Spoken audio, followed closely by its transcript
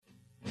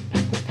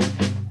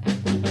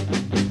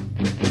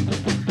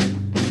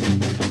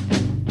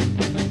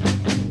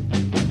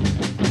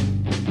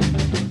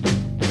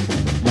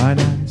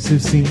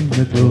have seen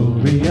the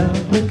glory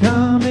of the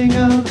coming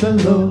of the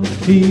Lord.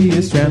 He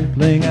is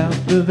trampling out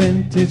the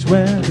vintage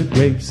where the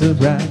grapes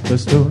of wrath are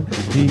stored.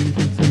 He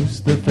can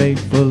loose the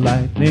fateful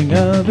lightning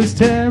of his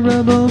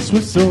terrible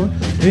swift sword.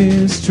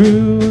 His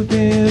truth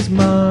is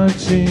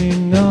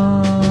marching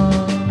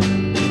on.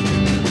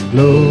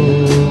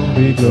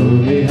 Glory,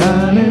 glory,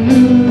 hallelujah.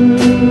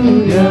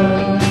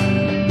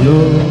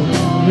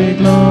 Glory,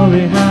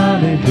 glory,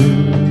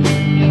 hallelujah.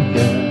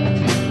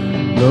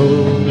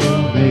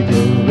 Glory,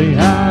 glory,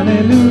 hallelujah.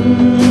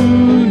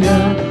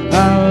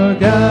 Our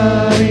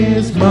God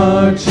is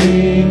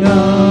marching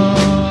on.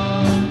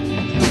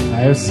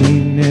 I have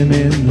seen him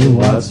in the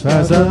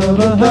watchfires of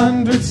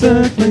 100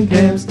 circling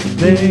camps.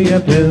 They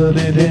have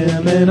builded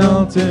him an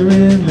altar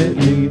in the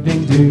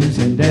evening dews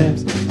and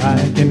damps. I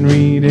can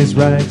read his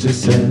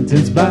righteous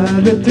sentence by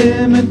the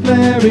dim and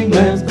flaring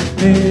lamps.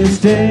 His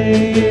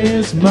day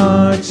is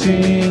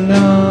marching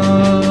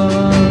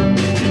on.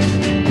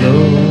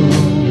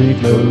 Glory,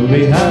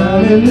 glory,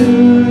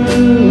 hallelujah.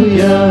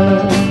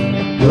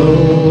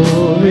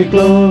 Glory,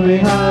 glory,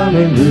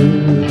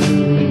 hallelujah.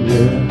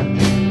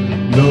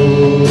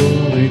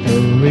 Glory,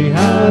 glory,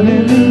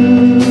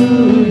 hallelujah.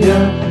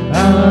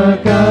 Our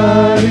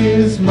God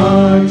is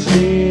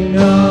marching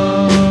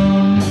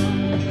on.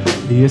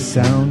 He has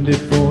sounded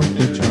forth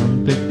the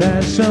trumpet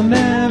that shall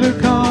never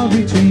call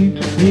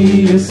retreat.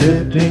 He is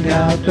sifting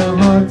out the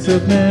hearts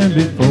of men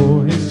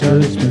before his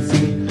judgment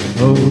seat.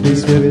 Holy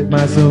Spirit,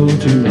 my soul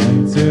to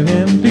answer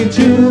him, be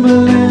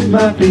jubilant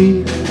my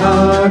feet.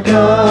 Our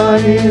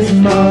God is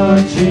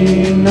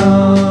marching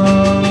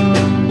on.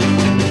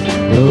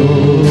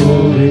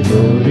 Glory,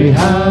 glory,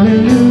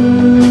 hallelujah.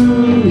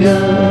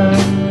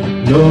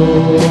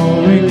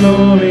 Glory,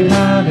 glory,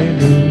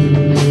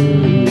 hallelujah.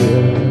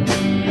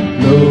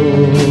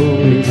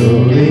 Glory,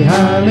 glory,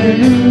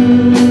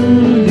 hallelujah.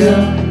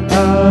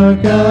 Our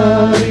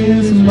God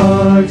is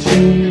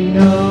marching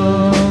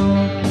on.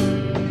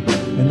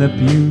 And the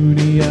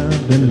beauty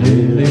of the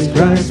lilies,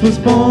 Christ was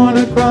born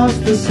across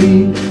the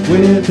sea,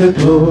 with a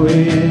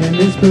glory in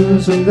his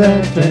bosom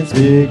that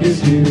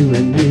transfigures you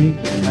and me.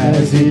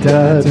 As he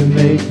died to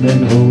make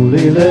men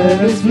holy,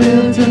 let us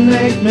live to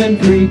make men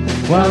free,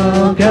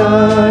 while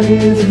God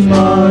is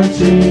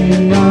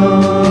marching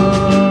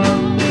on.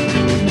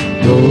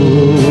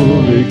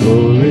 Glory,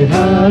 glory,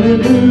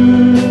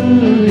 hallelujah.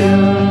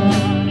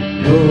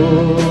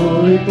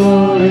 Glory,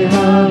 glory,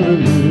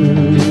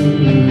 hallelujah.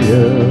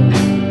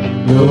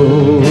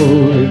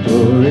 Glory,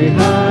 glory,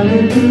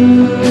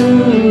 hallelujah.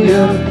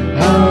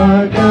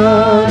 Our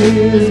God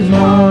is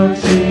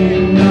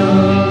marching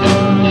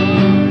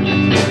on.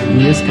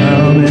 He is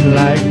coming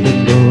like the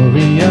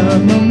glory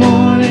of the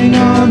morning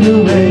on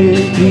the way.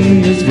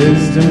 He is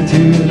wisdom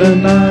to the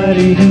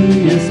mighty,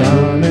 he is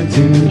honor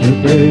to the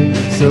brave.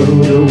 So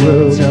the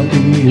world shall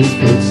be his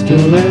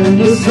footstool and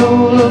the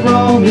soul of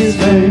all his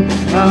fame.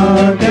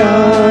 Our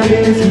God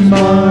is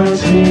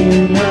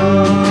marching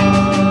on.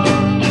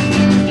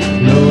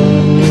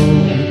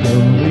 Glory,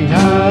 glory,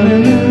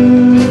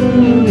 hallelujah.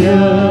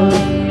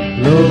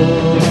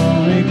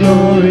 Glory,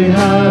 glory,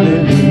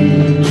 hallelujah.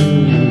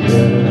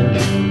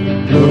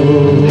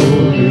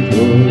 Glory,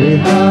 glory,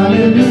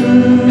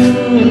 hallelujah.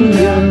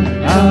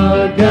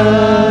 Our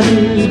God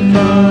is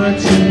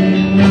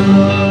marching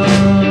on.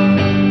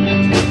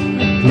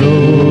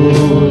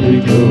 Glory,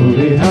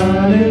 glory,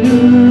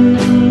 hallelujah.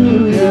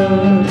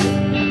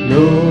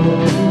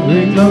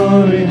 Glory,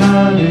 glory,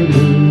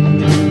 hallelujah.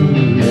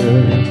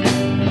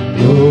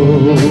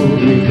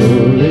 Glory,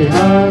 glory,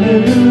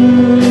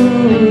 hallelujah.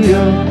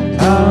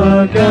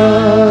 Our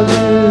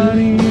God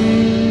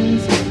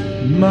is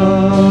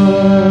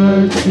marching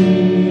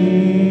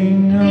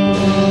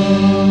on.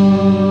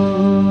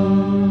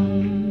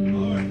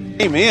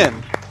 Amen.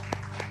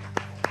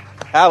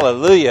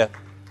 Hallelujah.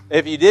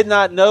 If you did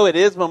not know, it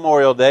is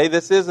Memorial Day.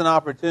 This is an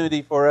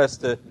opportunity for us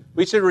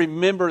we should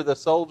remember the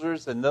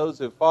soldiers and those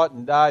who fought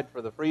and died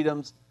for the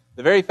freedoms.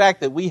 The very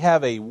fact that we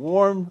have a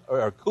warm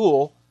or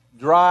cool,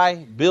 dry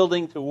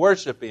building to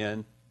worship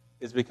in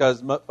is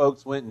because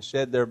folks went and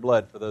shed their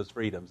blood for those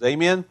freedoms.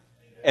 Amen?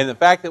 And the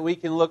fact that we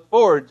can look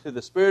forward to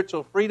the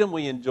spiritual freedom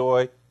we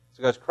enjoy is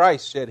because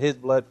Christ shed his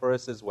blood for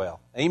us as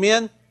well.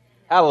 Amen?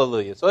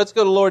 Hallelujah. So let's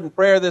go to the Lord in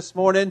prayer this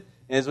morning.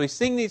 And as we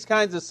sing these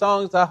kinds of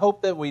songs, I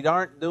hope that we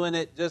aren't doing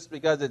it just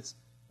because it's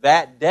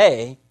that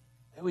day,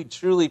 that we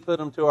truly put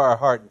them to our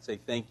heart and say,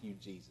 thank you,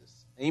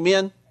 Jesus.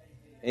 Amen?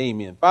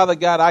 Amen. Father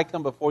God, I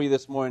come before you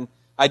this morning.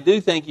 I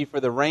do thank you for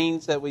the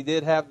rains that we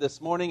did have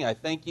this morning. I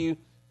thank you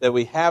that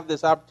we have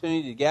this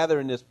opportunity to gather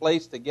in this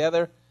place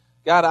together.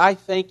 God, I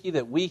thank you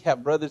that we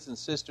have brothers and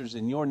sisters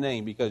in your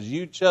name because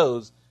you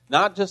chose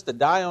not just to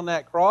die on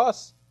that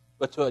cross,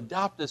 but to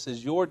adopt us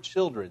as your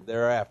children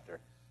thereafter.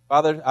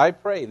 Father, I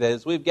pray that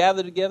as we've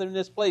gathered together in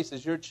this place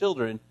as your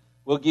children,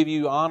 we'll give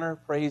you honor,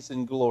 praise,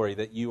 and glory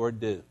that you are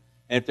due.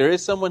 And if there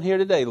is someone here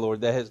today,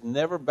 Lord, that has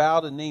never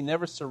bowed a knee,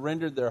 never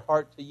surrendered their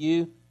heart to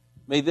you,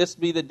 may this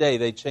be the day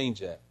they change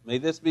that. May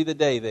this be the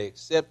day they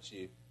accept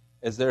you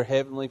as their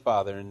heavenly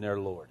Father and their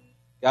Lord.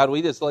 God,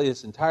 we just lay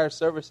this entire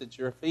service at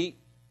your feet.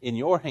 in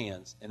your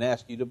hands and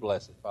ask you to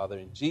bless it, Father.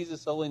 In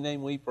Jesus' holy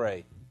name we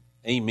pray.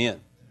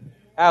 Amen.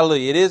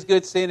 Hallelujah. It is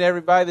good seeing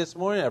everybody this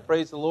morning. I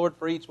praise the Lord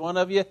for each one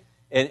of you.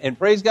 And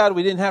praise God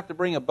we didn't have to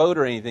bring a boat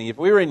or anything. If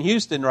we were in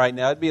Houston right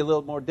now, it'd be a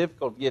little more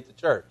difficult to get to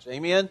church.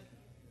 Amen?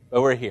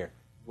 But we're here.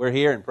 We're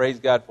here, and praise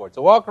God for it.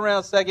 So walk around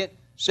a second,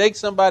 shake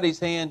somebody's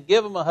hand,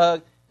 give them a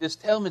hug.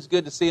 Just tell them it's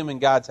good to see them in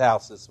God's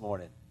house this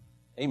morning.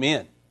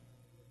 Amen.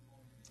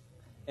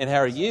 And how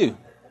are you?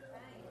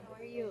 How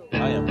are you?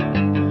 I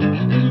am.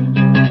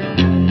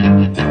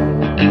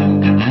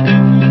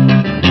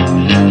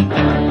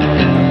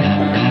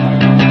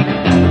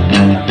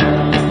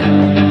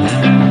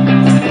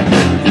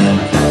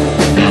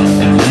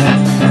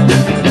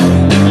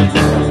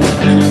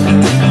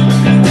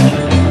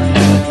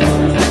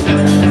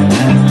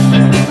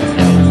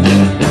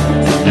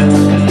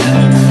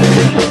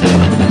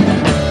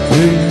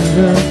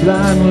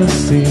 Blind will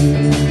see,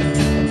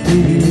 to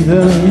you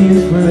the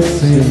mute will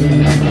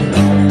sing,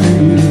 to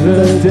you the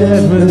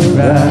dead will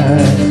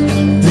rise,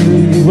 to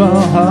you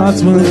all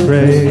hearts will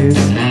praise,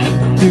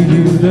 to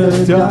you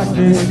the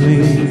darkness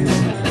flees,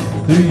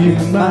 to you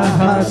my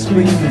heart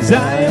screams,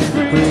 I am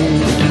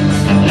free.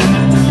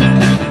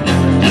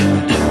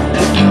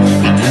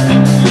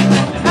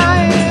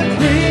 I am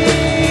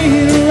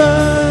free to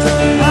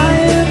love, I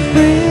am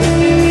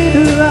free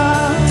to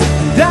love,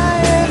 and I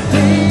am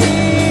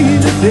free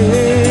to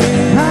dance.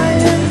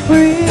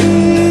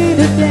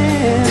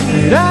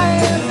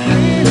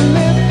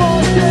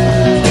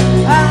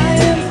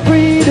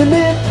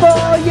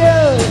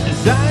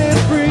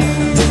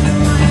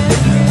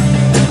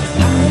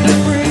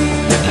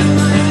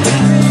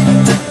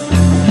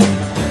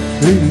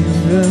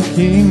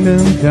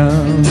 Kingdom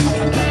comes,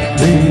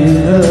 to you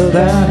the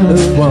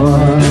battle's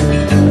won,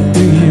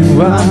 to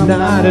you I'm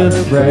not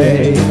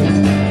afraid,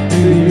 to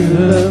you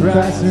the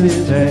price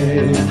is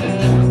paid,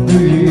 to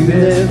you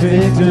there's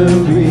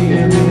victory,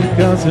 and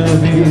because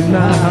of you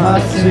my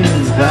heart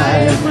sings, I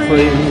am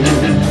free.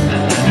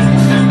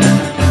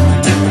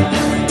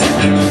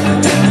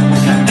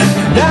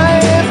 I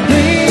am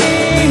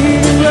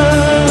free to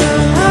love,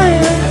 I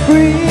am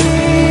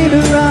free to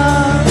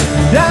love,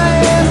 I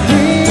am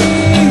free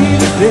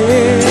to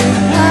dance,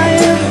 I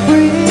am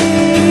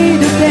free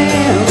to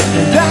dance,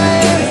 and I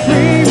am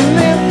free to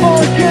live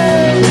for you,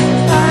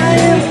 I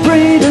am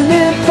free to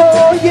live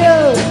for you,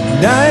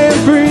 and I am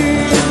free,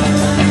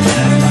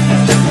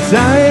 'cause I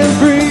am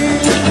free.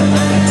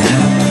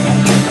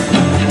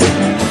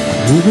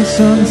 Who the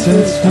sun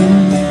sets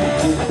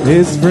free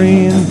is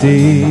free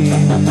indeed,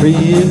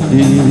 free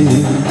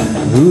indeed.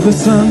 Who the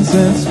sun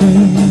sets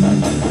free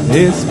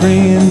is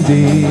free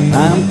indeed,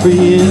 I'm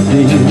free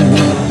indeed.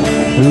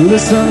 Who the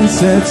sun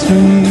sets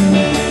free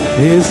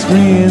is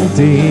free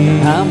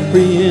indeed, I'm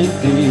free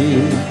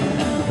indeed.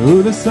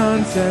 Who the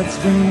sun sets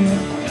free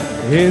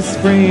is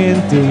free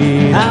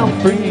indeed, I'm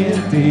free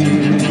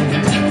indeed.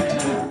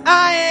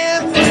 I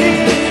am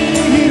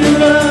free to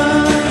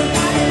love,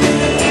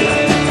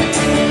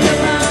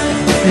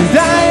 and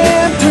I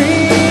am free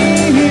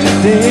to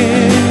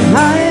dance,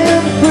 I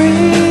am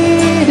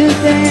free to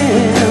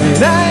dance,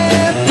 and I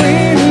am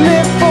free to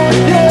live for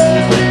you,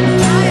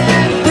 I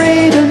am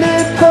free to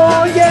live for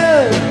you,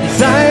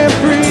 'cause I am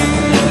free,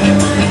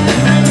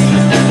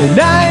 and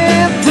I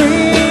am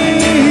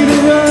free to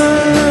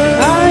run,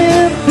 I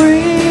am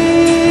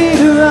free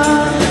to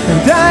run,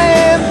 and I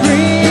am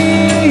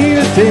free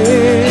to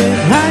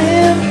dance, I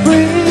am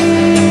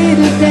free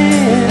to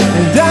dance,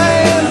 and I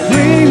am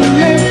free to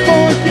live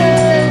for you,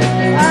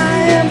 I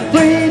am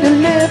free to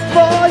live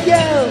for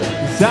you,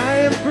 'cause I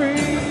am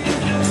free,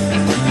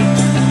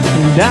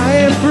 and I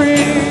am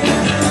free,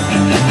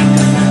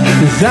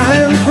 'cause I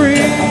am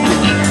free,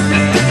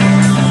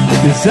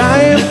 'cause I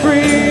am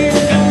free.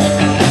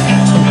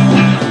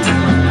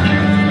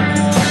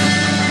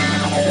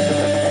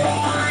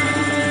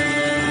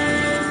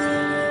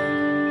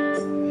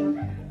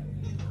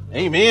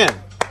 Amen.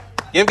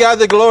 Give God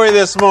the glory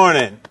this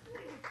morning.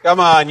 Come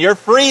on, you're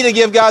free to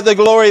give God the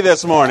glory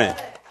this morning.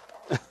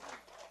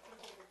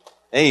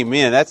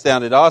 Amen. That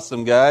sounded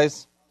awesome,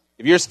 guys.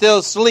 If you're still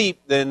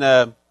asleep, then,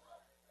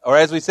 or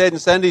as we said in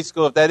Sunday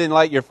school, if that didn't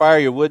light your fire,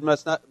 your wood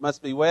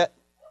must be wet.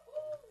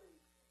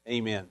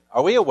 Amen.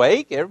 Are we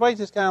awake? Everybody's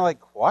just kind of like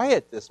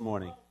quiet this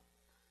morning.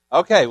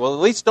 Okay, well, at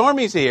least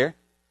Stormy's here.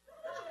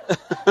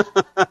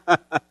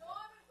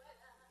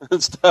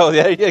 So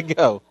there you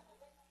go.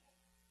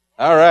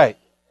 All right.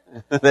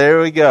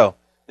 There we go.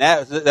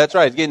 That's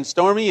right. It's getting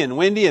stormy and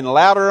windy and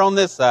louder on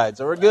this side,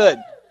 so we're good.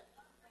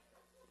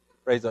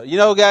 Praise the Lord. You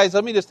know, guys,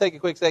 let me just take a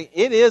quick second.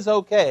 It is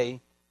okay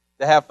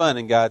to have fun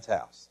in God's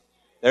house.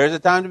 There's a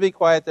time to be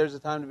quiet. There's a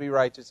time to be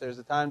righteous. There's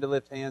a time to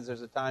lift hands.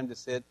 There's a time to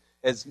sit.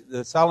 As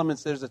Solomon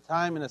says, there's a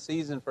time and a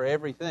season for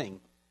everything,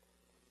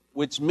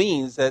 which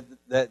means that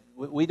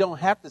we don't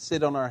have to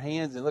sit on our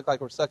hands and look like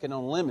we're sucking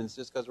on lemons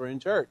just because we're in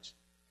church.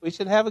 We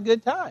should have a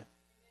good time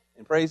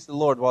and praise the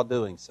Lord while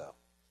doing so.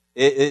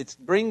 It's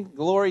bring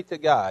glory to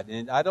God,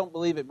 and I don't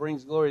believe it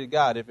brings glory to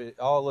God if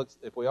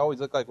we always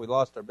look like we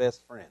lost our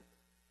best friend.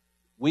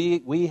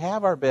 We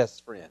have our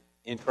best friend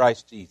in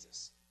Christ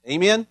Jesus.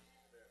 Amen?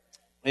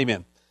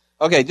 Amen.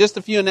 Okay, just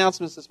a few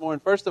announcements this morning.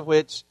 First of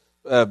which,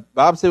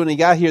 Bob said when he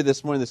got here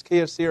this morning, this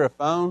Kyocera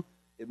phone,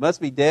 it must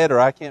be dead or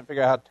I can't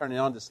figure out how to turn it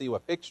on to see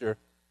what picture.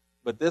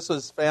 But this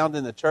was found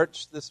in the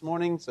church this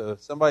morning, so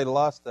if somebody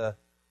lost a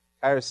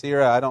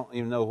Kyocera, I don't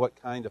even know what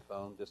kind of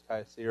phone, just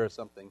Kyocera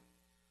something.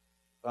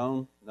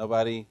 Phone?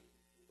 Nobody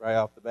right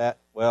off the bat?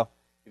 Well,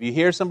 if you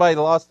hear somebody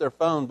lost their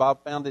phone,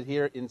 Bob found it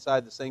here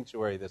inside the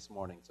sanctuary this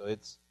morning, so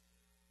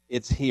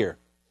it's here.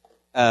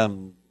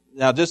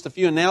 Now, just a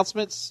few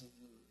announcements,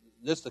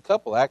 just a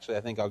couple actually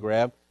I think I'll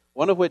grab,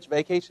 one of which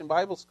Vacation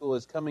Bible School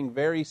is coming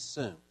very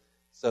soon.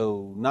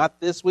 So not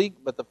this week,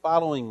 but the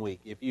following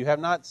week. If you have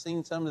not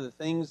seen some of the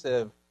things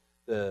that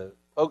the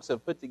folks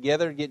have put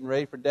together getting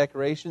ready for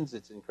decorations,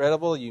 it's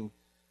incredible.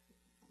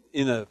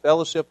 In a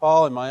fellowship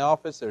hall in my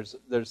office,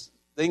 there's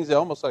things that are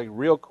almost like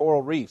real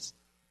coral reefs.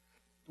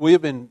 We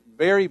have been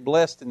very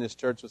blessed in this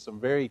church with some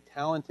very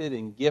talented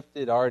and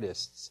gifted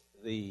artists.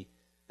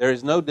 There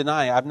is no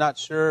denying. I'm not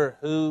sure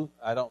who.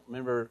 I don't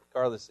remember if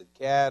Carla said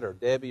Kat or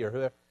Debbie or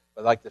whoever.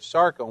 But like the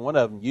shark on one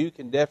of them, you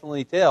can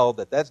definitely tell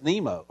that that's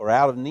Nemo or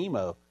out of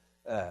Nemo.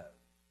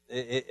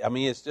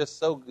 It's just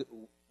so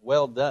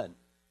well done.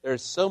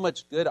 There's so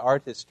much good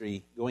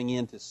artistry going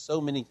into so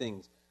many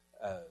things.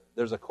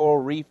 There's a coral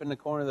reef in the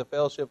corner of the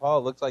fellowship hall.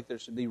 It looks like there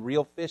should be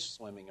real fish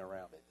swimming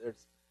around it.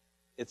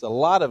 It's a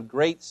lot of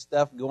great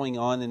stuff going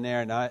on in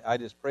there, and I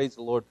just praise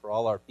the Lord for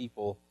all our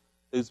people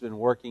who's been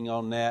working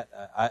on that.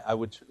 I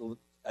would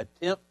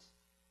attempt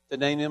to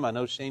name them. I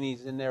know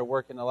Shanie's in there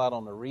working a lot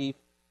on the reef.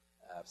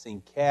 I've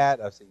seen Kat,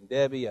 I've seen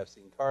Debbie, I've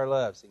seen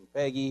Carla, I've seen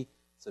Peggy,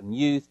 some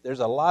youth. There's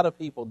a lot of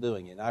people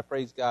doing it, and I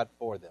praise God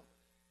for them.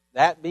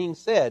 That being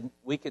said,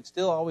 we could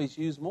still always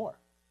use more.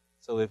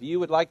 So if you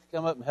would like to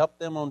come up and help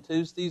them on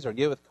Tuesdays or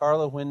get with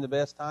Carla when the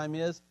best time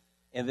is,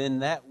 and then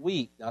that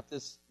week,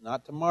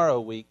 not tomorrow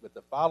week, but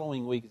the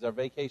following week is our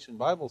Vacation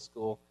Bible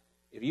School.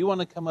 If you want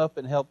to come up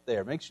and help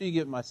there, make sure you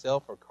get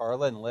myself or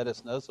Carla and let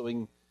us know so we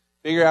can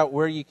figure out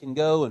where you can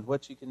go and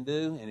what you can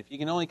do. And if you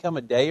can only come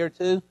a day or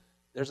two,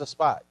 there's a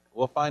spot.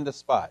 We'll find a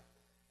spot.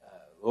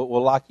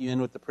 We'll lock you in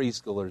with the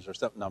preschoolers or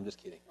something. No, I'm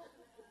just kidding.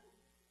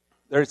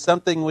 There's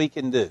something we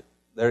can do.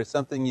 There's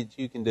something that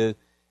you can do,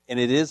 and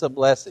it is a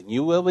blessing.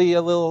 You will be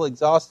a little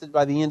exhausted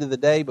by the end of the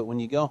day, but when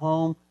you go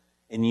home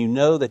and you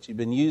know that you've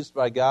been used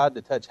by God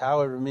to touch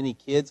however many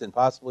kids and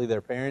possibly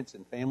their parents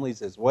and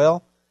families as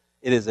well,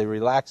 it is a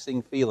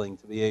relaxing feeling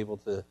to be able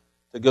to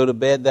go to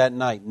bed that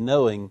night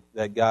knowing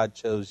that God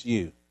chose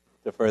you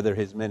to further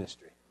His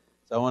ministry.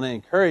 So I want to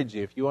encourage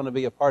you, if you want to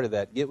be a part of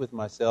that, get with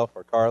myself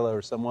or Carla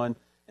or someone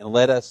and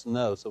let us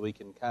know so we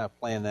can kind of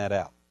plan that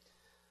out.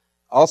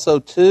 Also,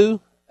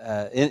 too,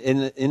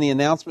 in the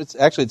announcements,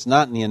 actually it's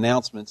not in the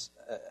announcements.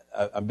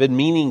 I've been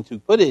meaning to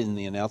put it in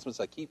the announcements.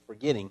 I keep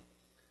forgetting.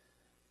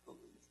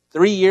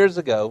 3 years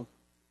ago,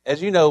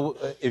 as you know,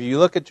 if you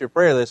look at your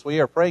prayer list, we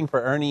are praying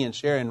for Ernie and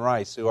Sharon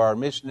Rice, who are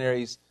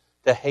missionaries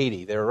to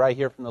Haiti. They're right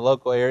here from the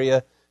local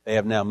area. They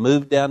have now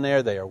moved down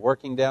there. They are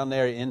working down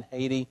there in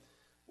Haiti.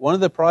 One of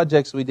the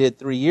projects we did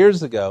 3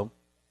 years ago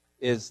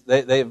is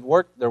they're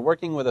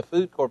working with a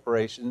food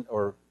corporation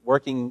or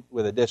working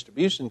with a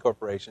distribution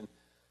corporation.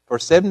 For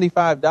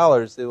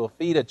 $75, they will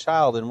feed a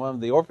child in one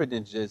of the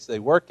orphanages they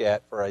work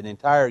at for an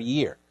entire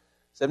year.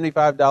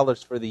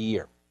 $75 for the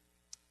year.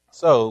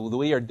 So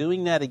we are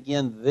doing that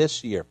again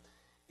this year.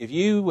 If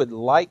you would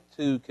like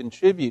to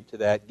contribute to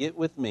that, get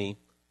with me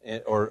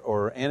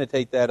or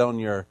annotate that on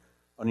your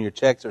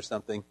checks or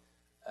something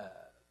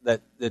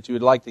that you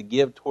would like to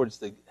give towards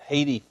the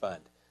Haiti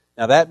fund.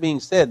 Now, that being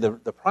said,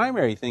 the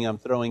primary thing I'm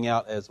throwing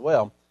out as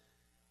well,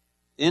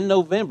 in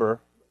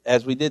November,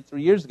 as we did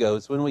 3 years ago,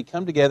 is when we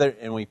come together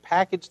and we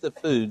package the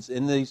foods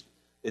in these.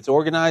 It's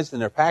organized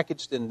and they're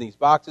packaged in these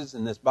boxes,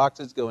 and these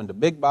boxes go into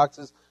big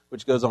boxes,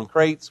 which goes on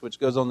crates, which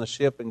goes on the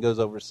ship and goes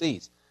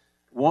overseas.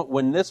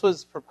 When this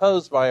was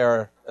proposed by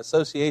our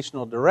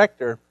associational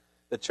director,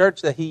 the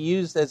church that he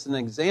used as an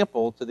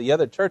example to the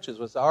other churches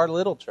was our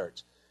little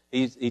church.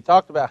 He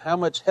talked about how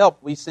much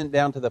help we sent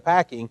down to the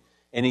packing,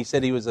 and he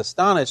said he was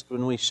astonished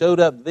when we showed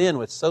up then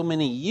with so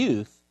many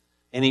youth,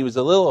 and he was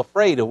a little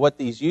afraid of what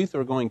these youth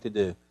were going to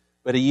do.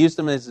 But he used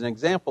them as an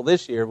example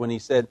this year when he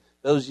said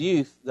those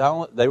youth,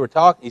 they were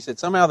talking. He said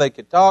somehow they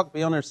could talk,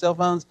 be on their cell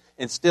phones,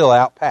 and still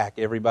outpack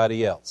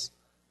everybody else.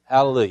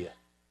 Hallelujah.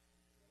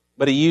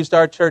 But he used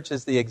our church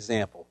as the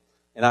example,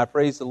 and I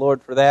praise the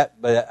Lord for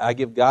that, but I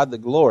give God the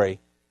glory.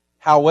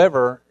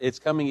 However, it's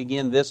coming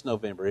again this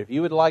November. If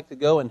you would like to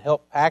go and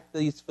help pack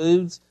these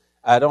foods,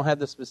 I don't have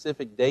the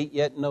specific date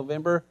yet in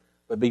November,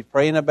 but be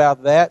praying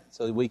about that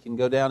so that we can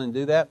go down and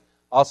do that.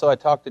 Also, I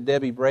talked to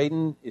Debbie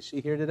Braden. Is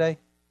she here today?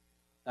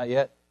 Not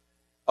yet?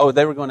 Oh,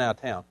 they were going out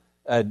of town.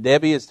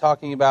 Debbie is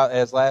talking about,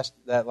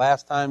 that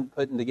last time,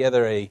 putting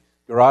together a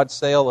garage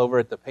sale over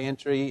at the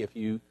pantry. If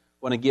you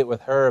want to get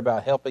with her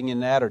about helping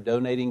in that or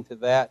donating to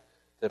that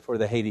for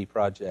the Haiti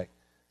project.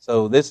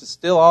 So this is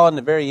still all in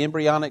the very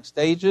embryonic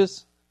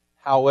stages.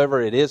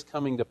 However, it is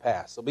coming to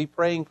pass. So be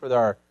praying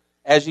for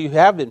as you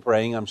have been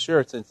praying, I'm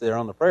sure, since they're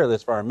on the prayer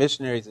list, for our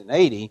missionaries in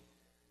Haiti.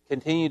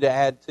 continue to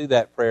add to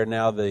that prayer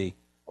now the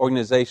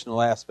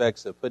organizational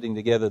aspects of putting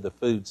together the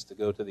foods to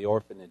go to the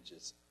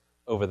orphanages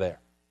over there.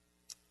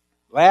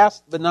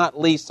 Last but not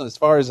least, as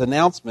far as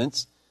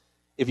announcements,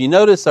 if you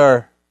notice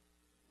our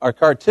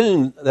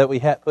cartoon that we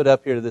had put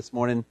up here this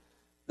morning,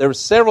 there were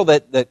several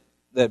that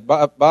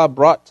Bob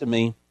brought to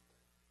me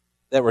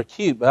that were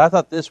cute, but I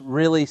thought this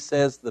really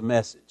says the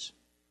message.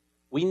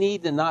 We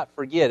need to not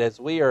forget, as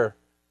we are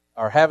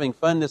having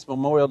fun this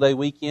Memorial Day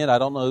weekend. I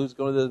don't know who's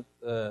going to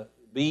the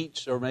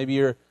beach, or maybe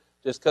you're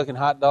just cooking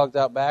hot dogs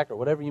out back, or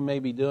whatever you may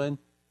be doing.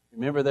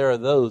 Remember, there are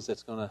those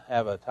that's going to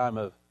have a time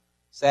of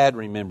sad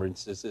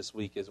remembrances this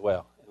week as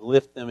well. And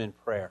lift them in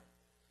prayer.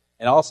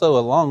 And also,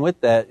 along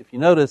with that, if you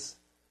notice,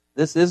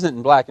 this isn't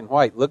in black and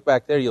white. Look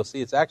back there, you'll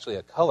see it's actually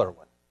a color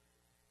one.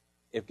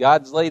 If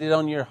God's laid it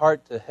on your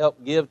heart to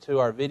help give to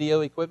our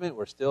video equipment,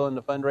 we're still in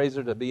the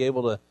fundraiser to be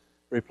able to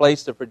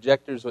replace the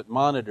projectors with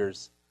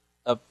monitors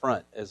up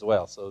front as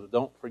well. So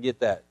don't forget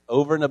that.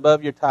 Over and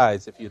above your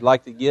tithes, if you'd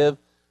like to give,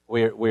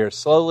 we're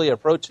slowly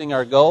approaching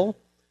our goal.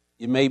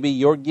 It may be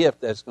your gift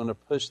that's going to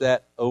push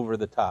that over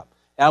the top.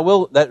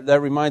 Now,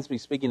 that reminds me,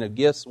 speaking of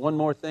gifts, one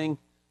more thing.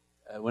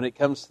 When it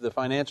comes to the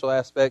financial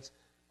aspects,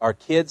 our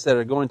kids that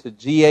are going to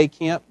GA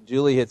camp,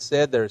 Julie had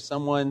said there's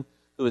someone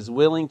who is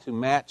willing to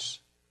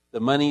match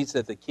the monies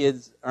that the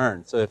kids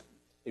earn. So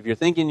if you're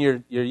thinking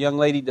your young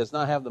lady does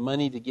not have the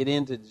money to get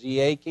into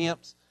GA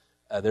camps,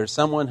 there's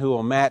someone who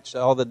will match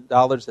all the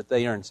dollars that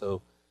they earn.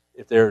 So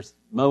if there's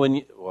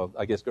mowing, well,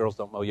 I guess girls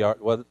don't mow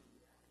yard. Well,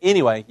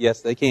 anyway,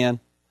 yes, they can.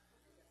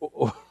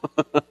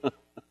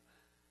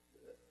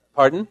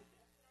 Pardon?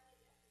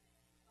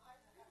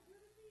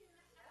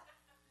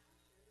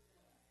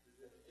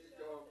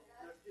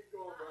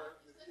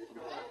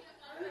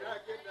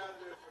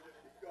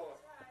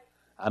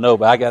 I know,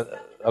 but I got,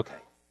 okay.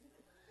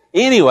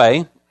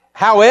 Anyway,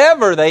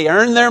 however they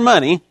earn their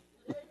money,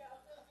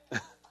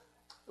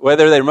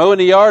 whether they're mowing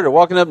the yard or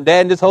walking up and dad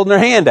and just holding their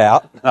hand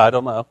out, I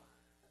don't know.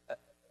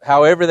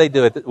 However they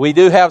do it, we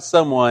do have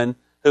someone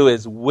who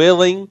is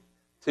willing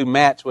to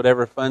match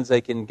whatever funds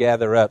they can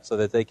gather up so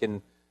that they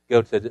can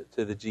go to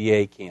the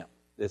GA camp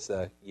this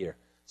year.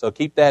 So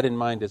keep that in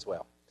mind as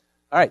well.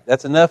 All right,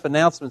 that's enough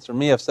announcements from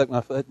me. I've stuck my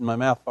foot in my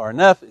mouth far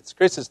enough. It's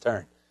Chris's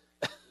turn.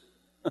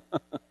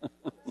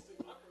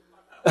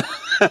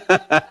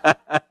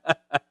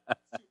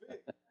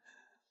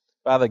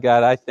 Father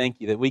God, I thank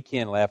you that we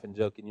can laugh and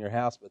joke in your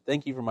house, but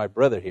thank you for my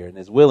brother here and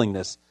his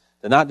willingness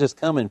to not just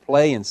come and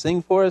play and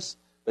sing for us,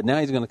 but now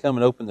he's going to come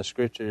and open the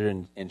scripture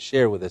and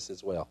share with us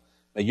as well.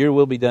 May your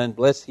will be done.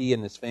 Bless he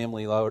and his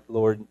family,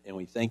 Lord, and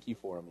we thank you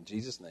for him. In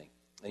Jesus' name,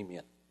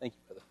 amen. Thank you,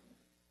 brother.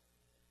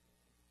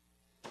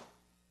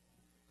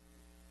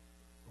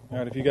 All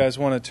right, if you guys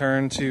want to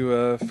turn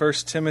to 1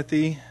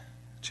 Timothy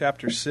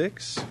chapter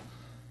 6.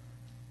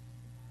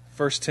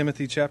 1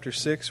 Timothy chapter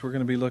 6, we're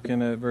going to be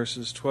looking at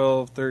verses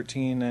 12,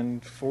 13,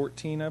 and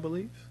 14, I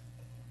believe.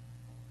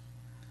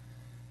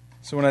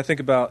 So when I think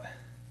about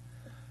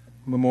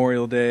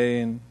Memorial Day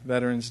and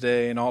Veterans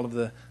Day and all of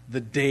the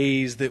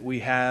days that we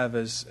have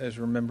as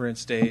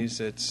remembrance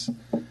days, it's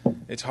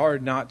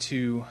hard not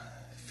to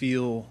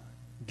feel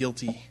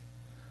guilty.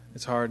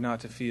 It's hard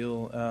not to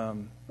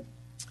feel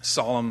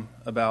solemn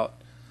about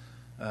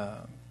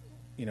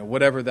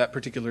whatever that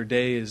particular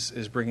day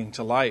is bringing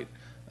to light.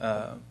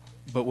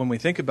 But when we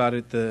think about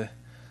it,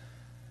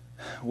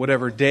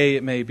 whatever day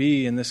it may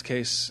be, in this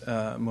case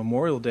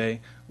Memorial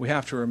Day, we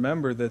have to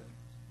remember that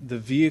the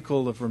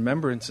vehicle of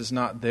remembrance is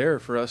not there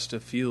for us to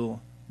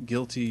feel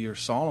guilty or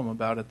solemn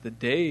about it. The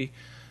day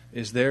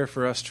is there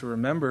for us to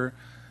remember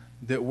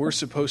that we're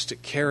supposed to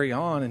carry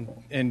on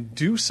and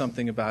do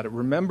something about it.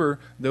 Remember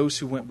those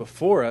who went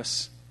before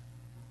us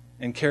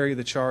and carry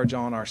the charge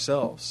on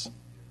ourselves.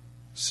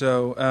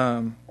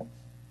 So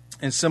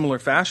in similar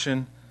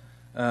fashion,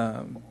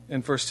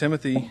 in 1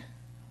 Timothy,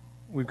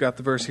 we've got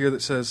the verse here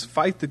that says,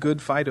 "Fight the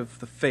good fight of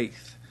the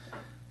faith.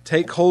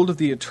 Take hold of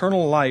the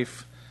eternal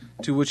life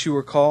to which you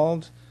were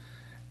called,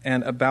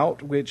 and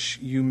about which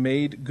you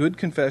made good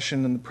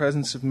confession in the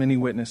presence of many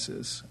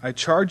witnesses. I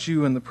charge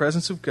you in the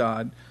presence of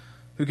God,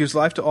 who gives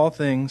life to all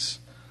things,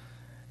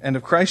 and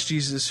of Christ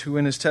Jesus, who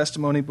in his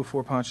testimony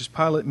before Pontius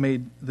Pilate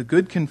made the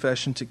good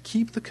confession to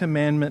keep the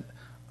commandment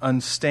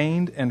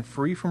unstained and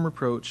free from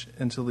reproach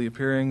until the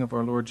appearing of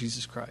our Lord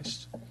Jesus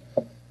Christ."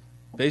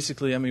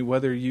 Basically, I mean,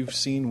 whether you've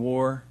seen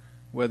war,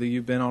 whether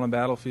you've been on a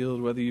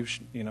battlefield, whether you've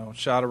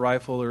shot a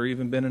rifle or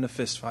even been in a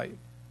fist fight,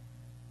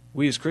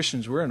 we as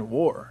Christians, we're in a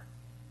war.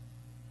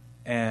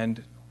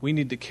 And we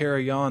need to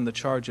carry on the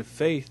charge of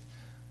faith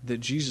that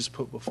Jesus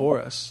put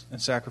before us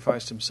and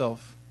sacrificed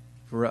himself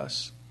for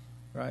us,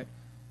 right?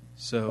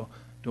 So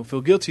don't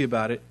feel guilty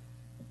about it,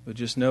 but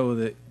just know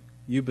that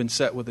you've been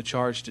set with a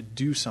charge to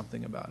do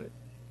something about it.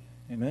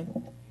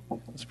 Amen?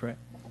 Let's pray.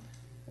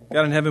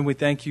 God in heaven, we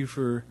thank you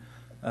for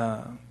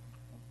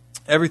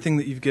everything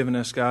that you've given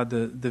us, God,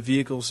 the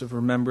vehicles of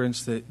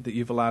remembrance that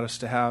you've allowed us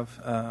to have,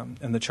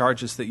 and the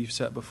charges that you've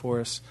set before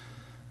us.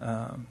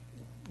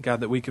 God,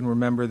 that we can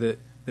remember that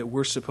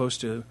we're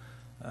supposed to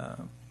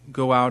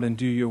go out and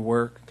do your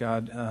work,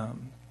 God,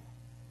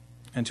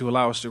 and to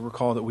allow us to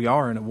recall that we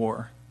are in a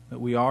war, that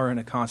we are in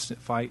a constant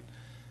fight.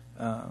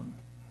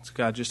 So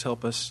God, just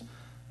help us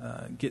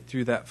get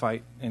through that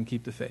fight and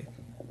keep the faith.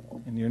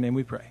 In your name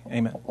we pray.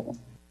 Amen.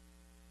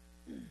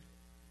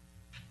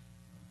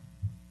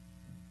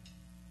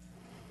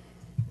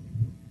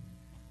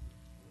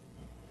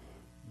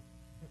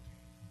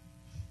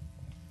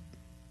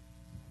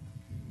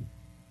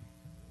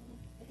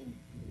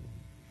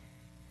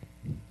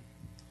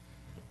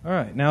 All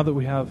right, now that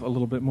we have a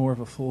little bit more of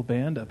a full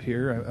band up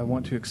here, I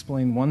want to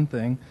explain one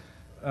thing.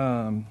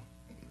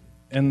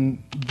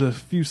 And the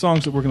few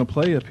songs that we're going to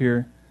play up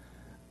here,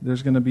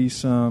 there's going to be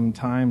some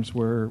times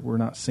where we're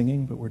not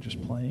singing, but we're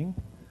just playing.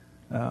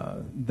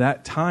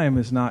 That time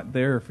is not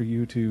there for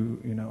you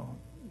to,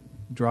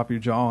 drop your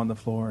jaw on the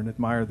floor and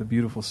admire the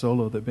beautiful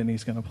solo that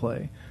Benny's going to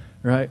play,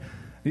 right?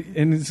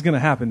 And it's going to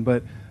happen,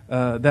 but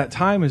that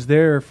time is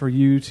there for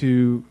you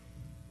to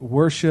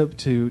worship,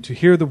 to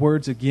hear the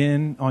words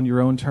again on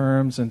your own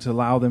terms and to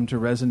allow them to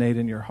resonate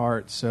in your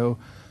heart. So,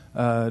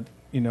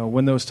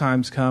 when those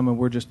times come and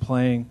we're just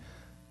playing,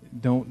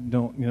 don't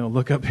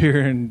look up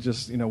here and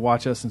just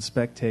watch us and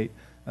spectate.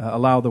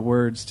 Allow the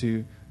words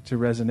to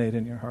resonate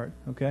in your heart.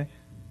 Okay.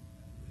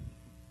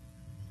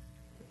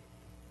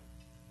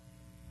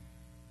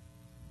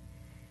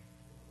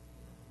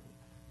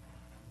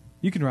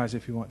 You can rise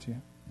if you want to.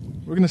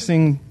 We're going to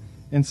sing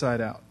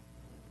Inside Out.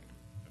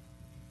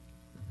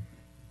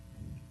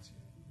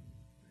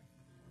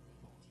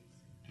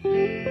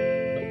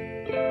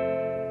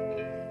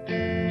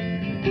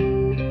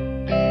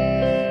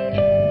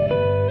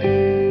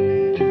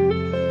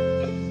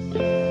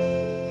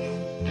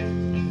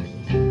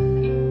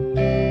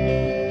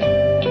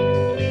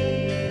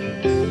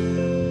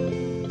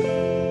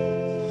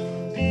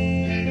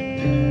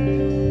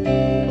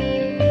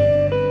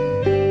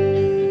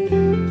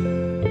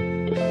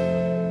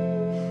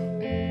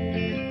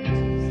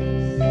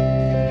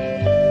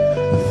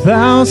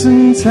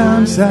 Thousand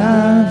times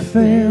I've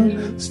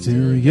failed,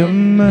 still your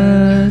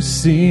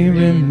mercy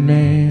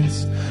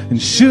remains.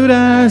 And should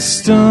I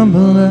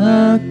stumble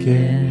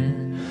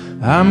again,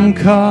 I'm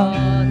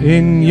caught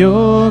in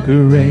your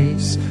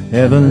grace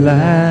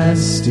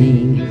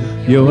everlasting.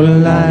 Your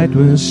light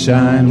will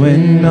shine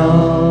when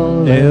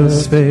all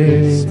else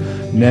fades,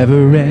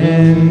 never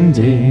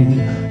ending.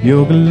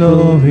 Your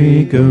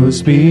glory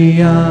goes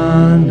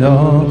beyond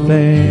all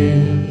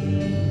fame.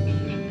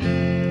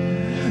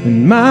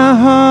 And my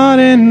heart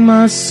and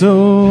my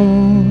soul,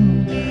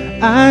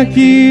 I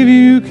give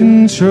you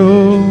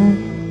control.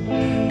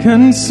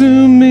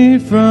 Consume me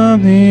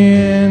from the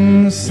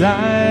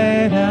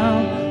inside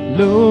out,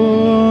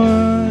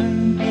 Lord.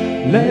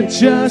 Let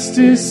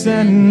justice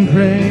and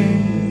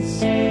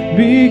praise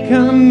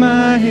become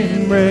my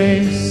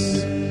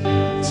embrace,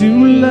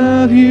 to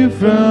love you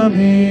from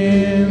the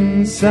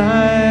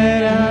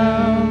inside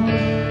out.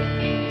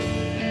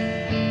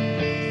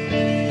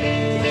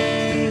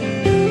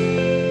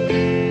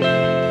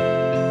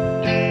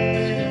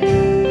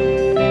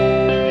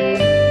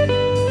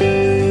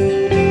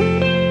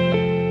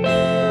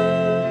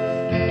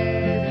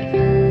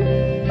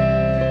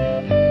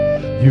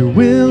 Your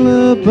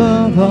will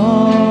above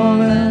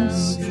all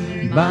else,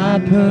 my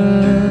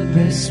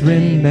purpose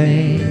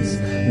remains.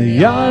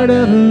 The art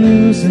of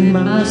losing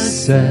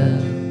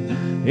myself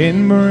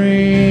in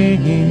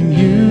bringing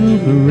you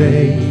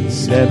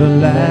grace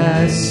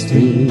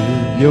everlasting.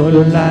 Your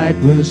light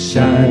will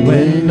shine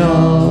when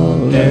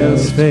all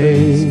else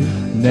fades,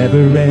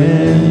 never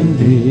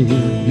ending.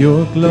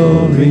 Your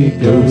glory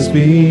goes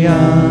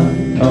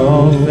beyond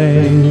all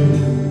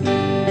fame.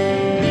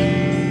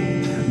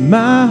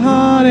 My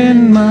heart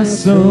and my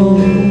soul,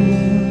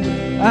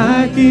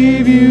 I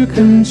give you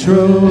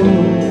control.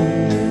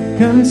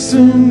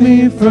 Consume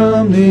me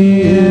from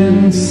the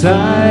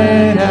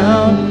inside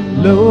out,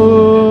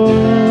 Lord.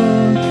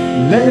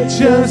 Let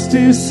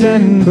justice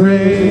and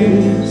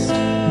grace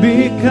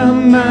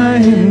become my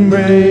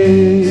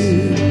embrace,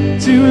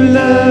 to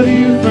love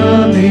you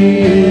from the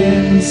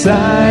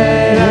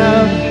inside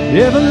out.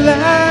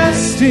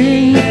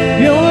 Everlasting,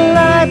 your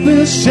light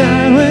will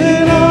shine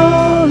when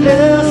all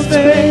else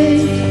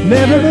fades,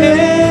 never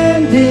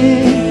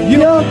ending.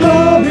 Your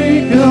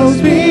glory goes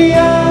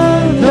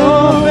beyond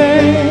all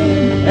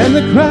fame. And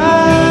the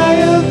cry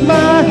of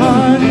my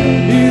heart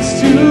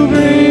is to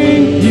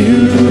bring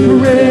you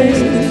praise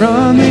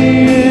from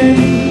the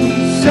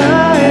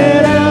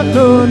inside out.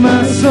 Lord,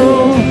 my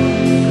soul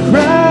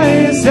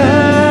cries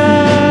out.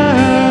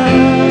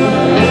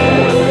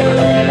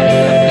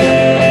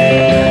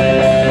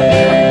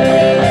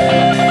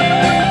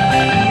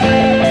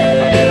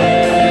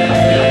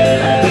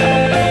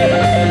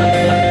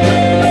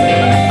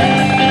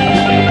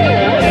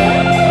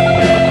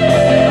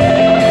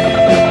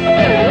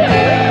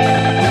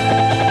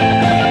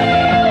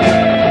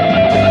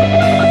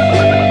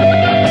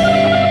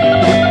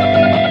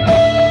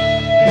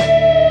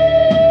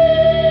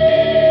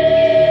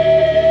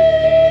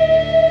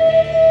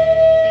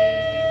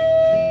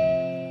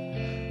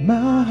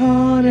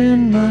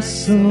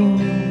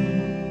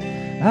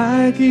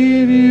 I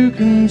give you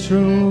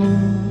control.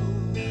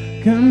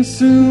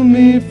 Consume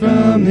me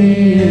from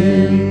the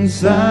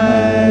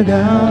inside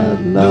out,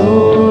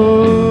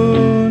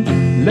 Lord.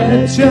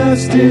 Let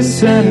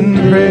justice and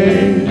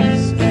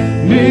praise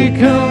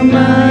become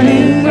my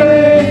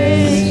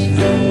embrace,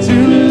 to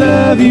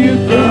love you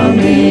from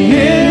the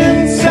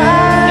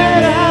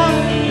inside out,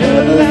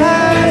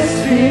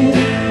 everlasting.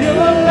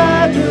 Your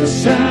light will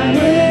shine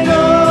when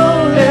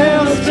all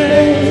else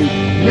fades,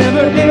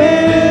 never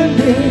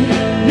ending.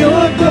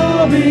 Your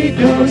glory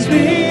goes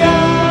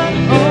beyond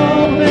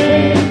all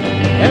pain,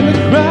 and the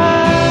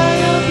cry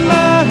of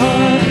my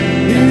heart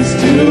is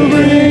to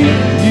bring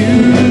you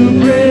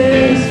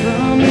praise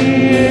from the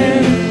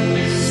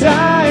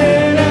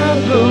inside out.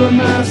 Lord,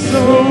 my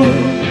soul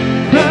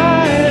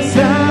cries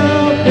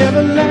out,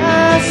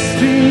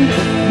 everlasting.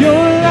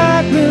 Your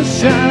light will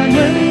shine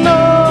when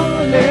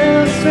all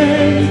else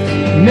fades,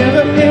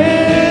 never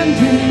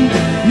ending.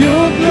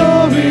 Your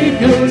glory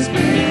goes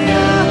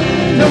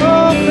beyond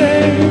all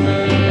pain,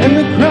 and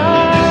the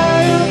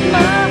cry of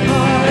my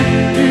heart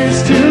is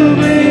to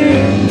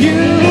bring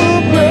you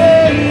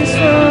praise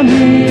from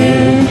the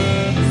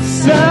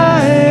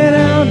inside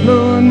out.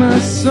 Lord, my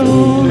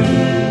soul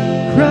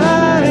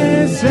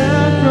cries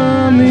out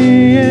from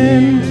the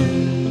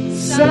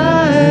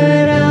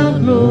inside out.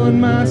 Lord,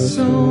 my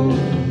soul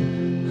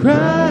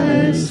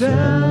cries out.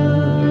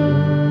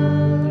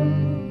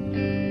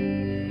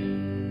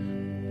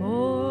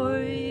 For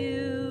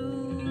you.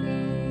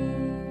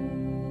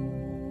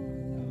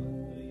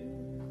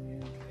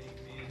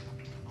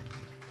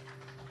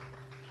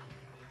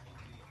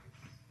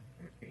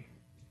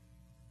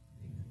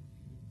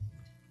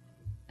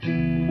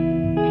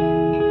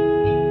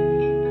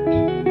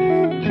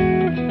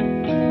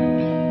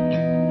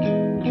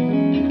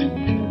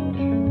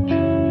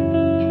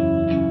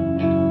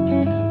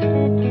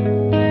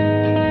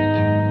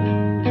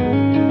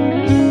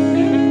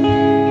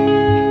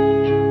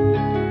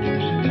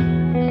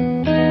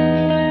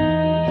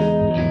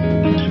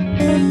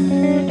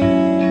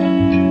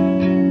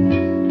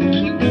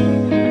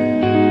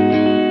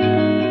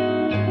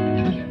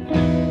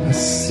 I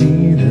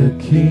see the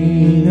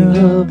King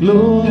of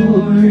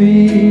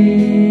Glory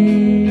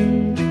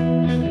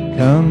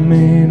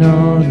coming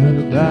on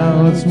the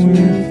clouds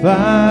with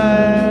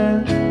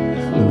fire.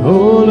 The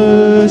whole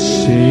earth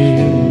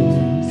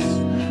shakes,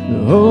 the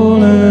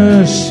whole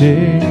earth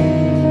shakes.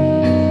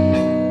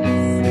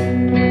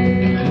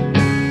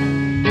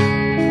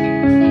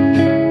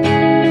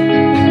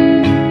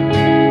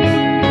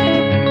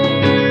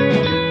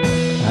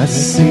 I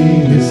see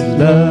His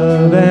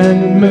love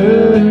and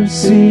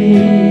mercy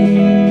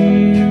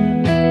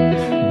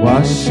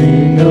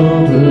washing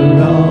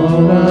over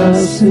all our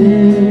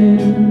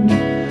sin.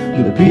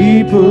 The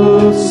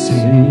people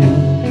sing,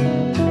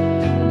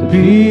 the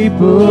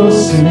people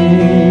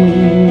sing.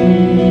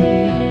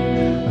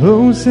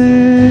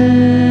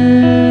 Hosanna,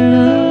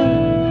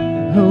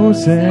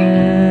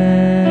 Hosanna,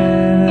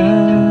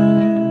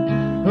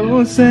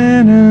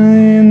 Hosanna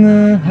in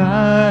the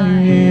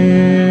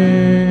highest.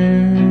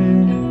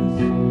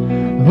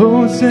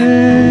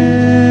 Hosanna,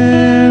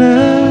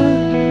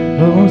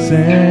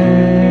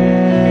 Hosanna,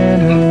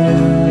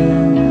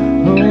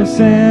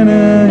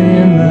 Hosanna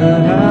in the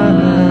highest.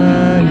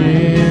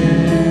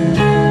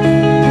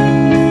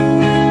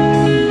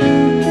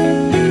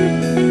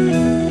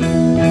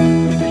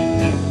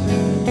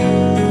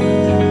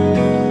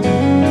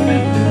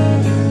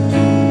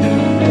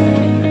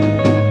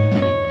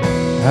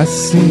 I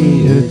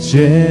see a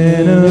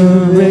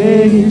generation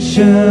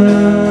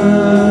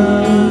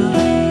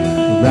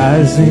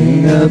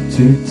rising up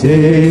to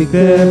take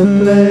their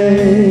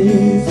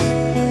place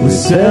with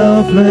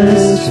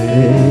selfless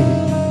faith,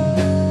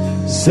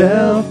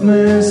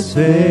 selfless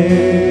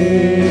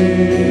faith.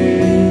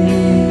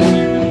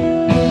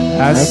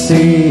 I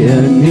see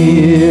a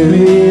near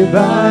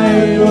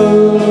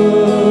revival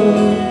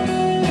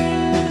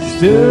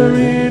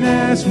stirring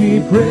as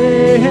we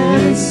pray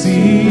and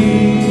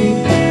seek.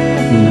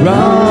 We're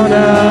on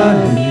our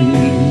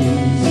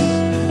knees,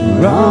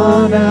 we're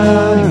on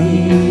our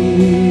knees.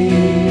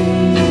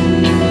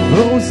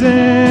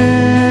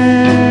 Hosanna,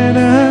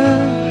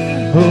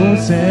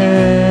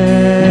 Hosanna,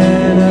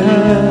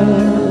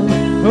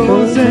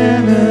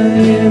 Hosanna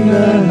in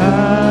the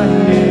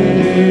highest.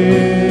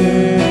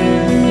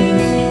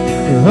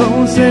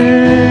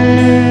 Hosanna,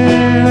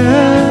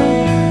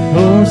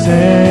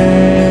 Hosanna,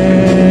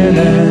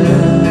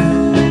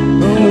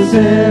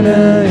 Hosanna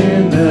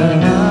in the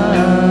highest.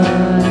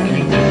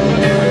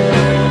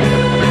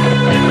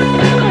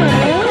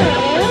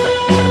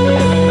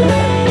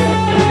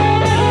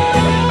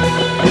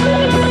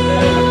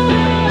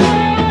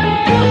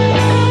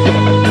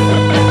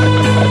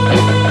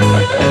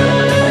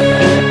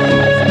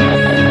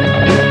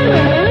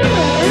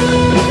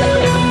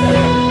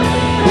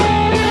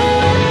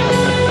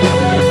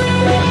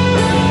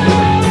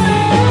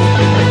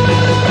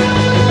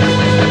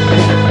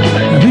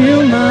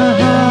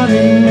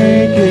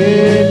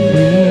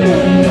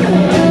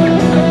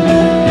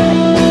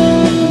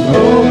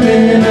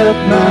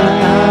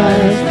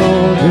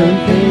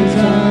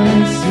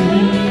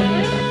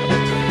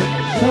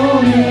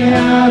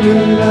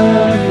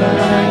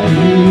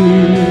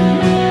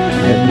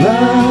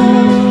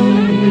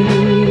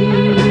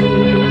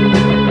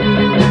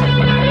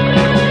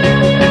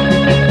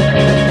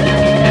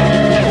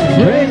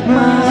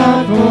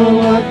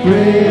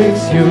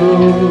 is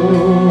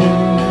yours.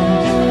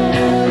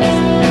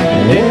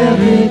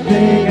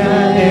 Everything I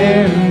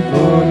am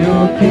for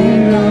your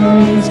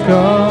kingdom's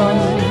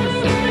cause.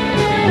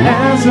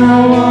 As I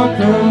walk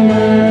from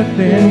earth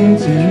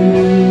into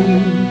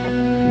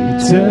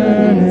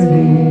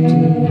eternity.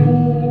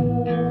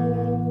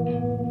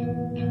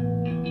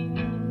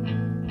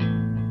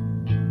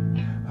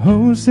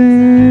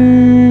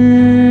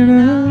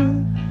 Hosanna,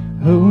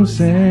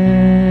 Hosanna,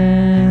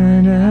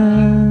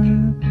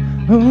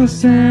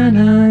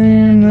 Hosanna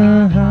in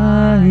the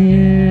highest.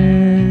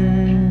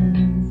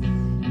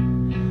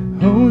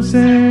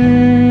 Hosanna,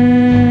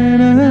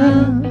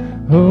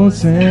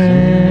 Hosanna,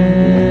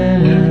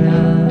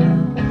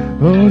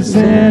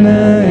 Hosanna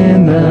in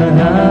the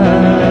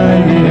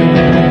highest.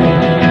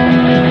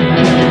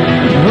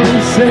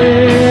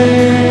 Hosanna,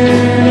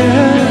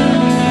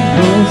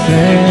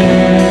 Hosanna,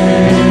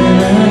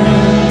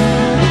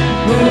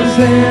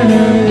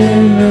 Hosanna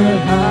in the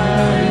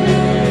highest.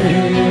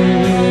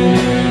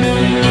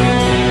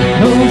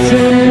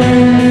 Hosanna,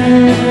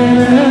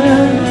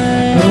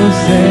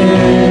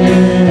 Hosanna,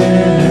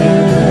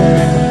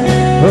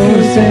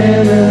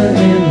 Hosanna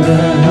in the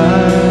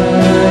highest.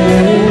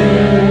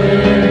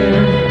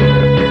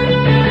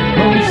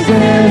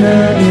 Hosanna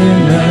in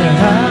the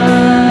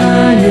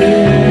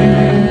highest.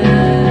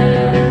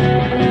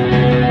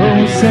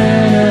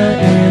 Hosanna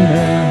in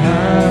the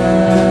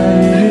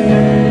highest.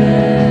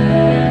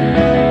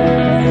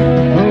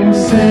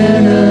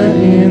 Hosanna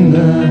in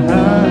the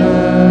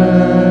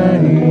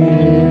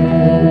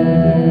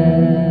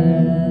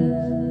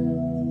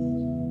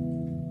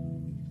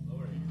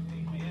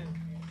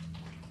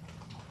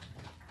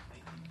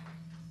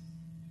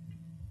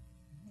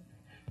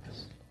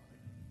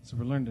So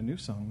we learned a new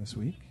song this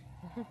week.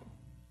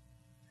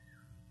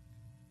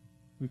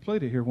 We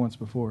played it here once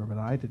before, but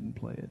I didn't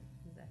play it.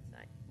 That's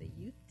not, the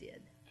youth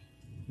did.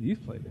 The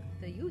youth played it.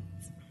 The youth.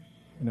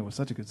 And it was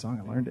such a good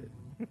song, I learned it.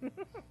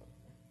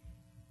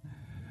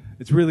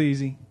 It's really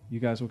easy. You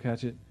guys will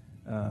catch it.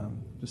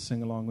 Just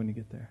sing along when you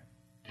get there.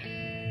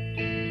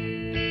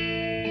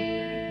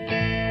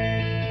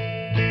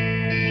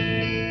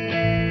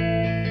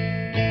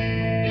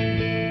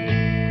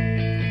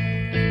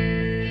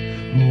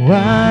 Oh,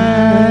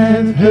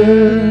 I've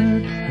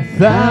heard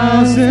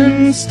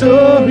 1,000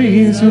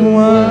 stories of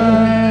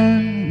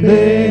one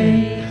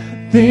they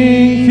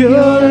think you're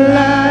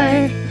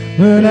like,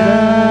 but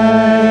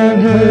I've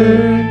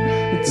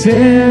heard a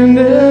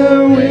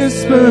tender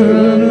whisper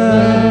of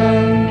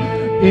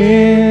love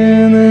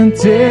in the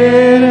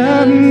dead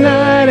of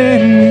night,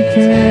 and you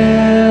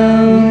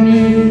tell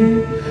me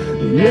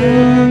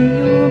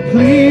you're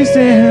pleased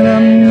and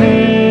I'm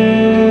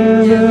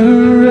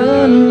never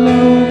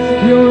alone.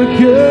 You're a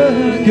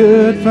good,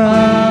 good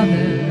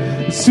Father.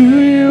 It's who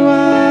you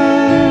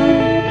are.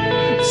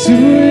 It's who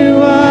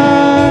you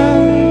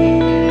are.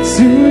 It's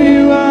who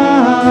you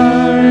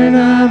are, and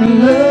I'm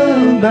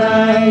loved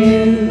by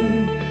you.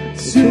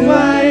 It's who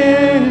I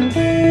am.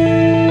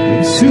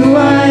 It's who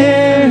I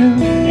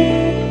am.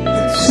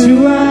 It's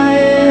who I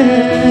am.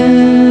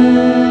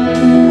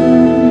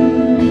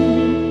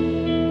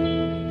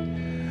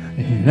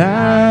 And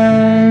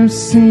I've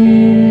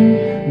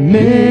seen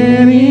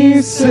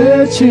many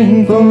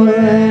searching for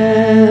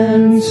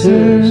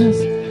answers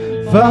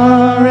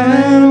far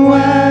and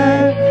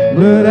wide,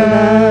 but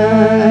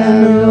I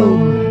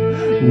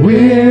know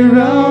we're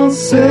all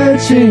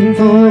searching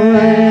for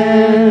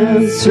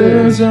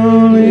answers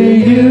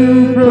only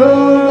you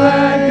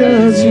provide,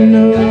 'cause you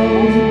know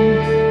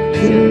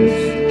just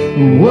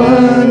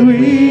what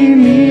we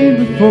need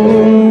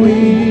before we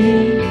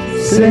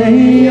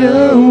say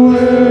a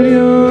word.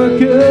 You're a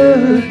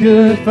good,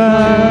 good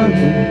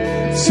Father.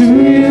 It's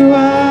who you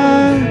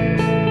are.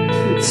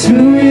 It's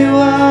who you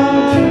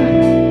are.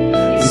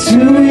 It's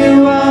who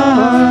you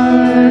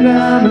are, and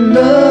I'm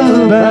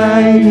loved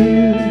by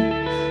you.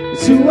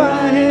 It's who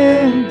I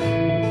am.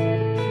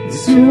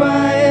 It's who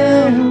I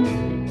am.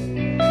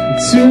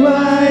 It's who I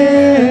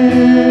am.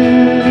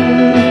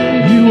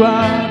 You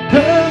are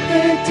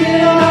perfect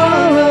in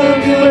all of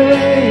your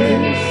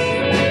ways.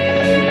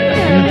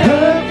 You're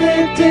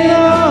perfect in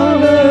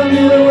all of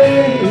your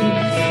ways.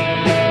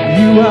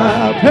 You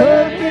are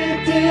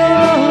perfect in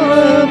all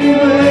of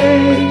your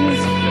ways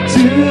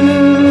to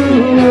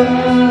us.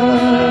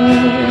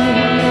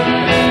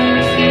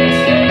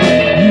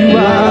 You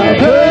are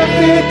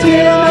perfect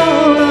in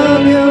all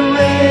of your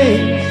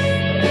ways.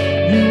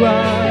 You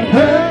are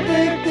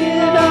perfect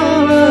in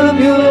all of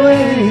your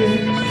ways.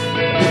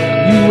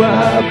 You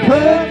are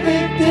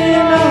perfect in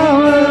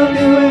all of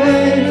your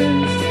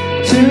ways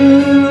to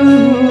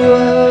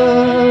us.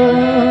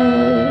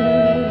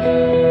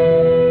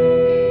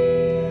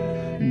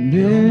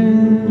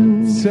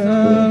 It's a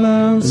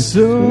love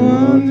so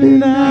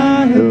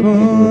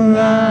undeniable,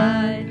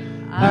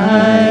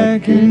 I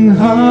can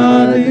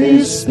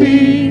hardly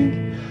speak.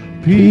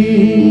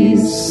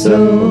 Peace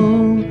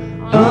so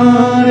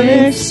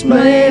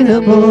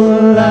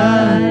unexplainable,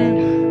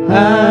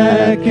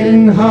 I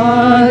can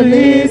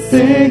hardly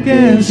think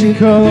as you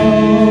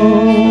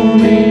call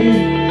me.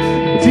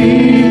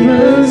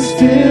 Deepest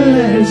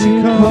as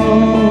you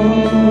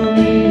call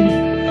me,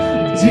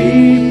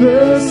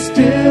 deeper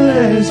still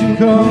as you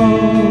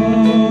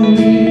call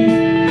me,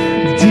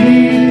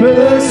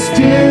 deeper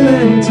still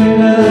into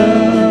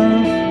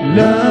love,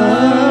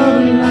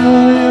 love,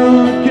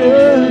 love,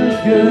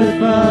 good, good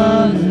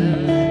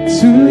Father.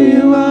 It's who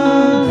you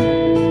are,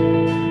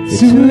 it's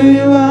who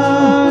you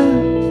are,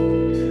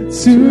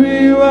 it's who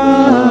you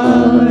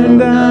are,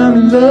 and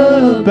I'm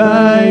loved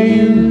by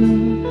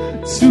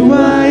you. It's who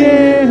I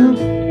am,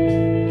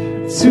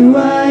 it's who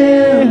I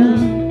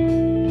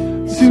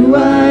am, it's who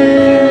I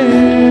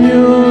am,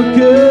 your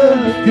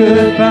good,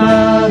 good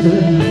Father.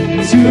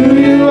 It's who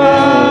you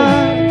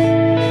are,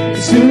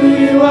 it's who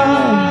you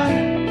are,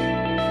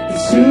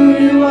 it's who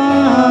you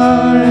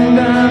are, and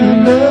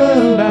I'm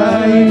loved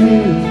by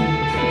you.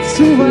 It's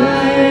who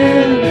I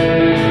am,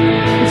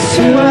 it's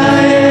who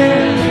I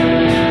am,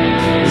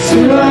 it's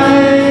who I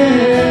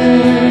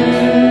am.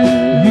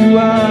 You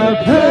are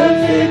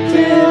perfect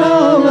in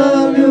all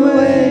of your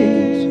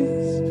ways.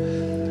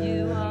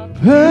 You are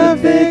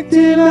Perfect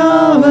in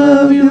all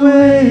of your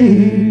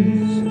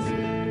ways.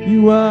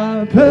 You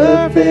are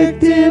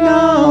perfect in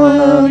all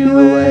of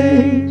your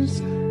ways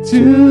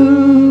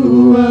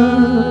to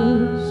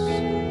us.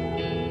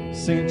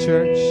 Sing it,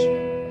 church.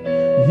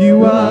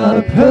 You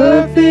are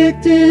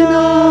perfect in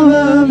all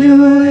of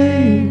your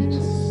ways.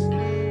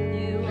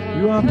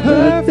 You are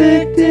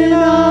perfect in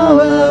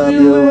all of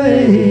your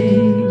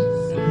ways.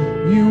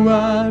 You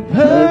are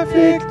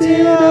perfect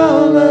in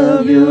all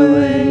of your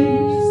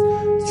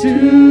ways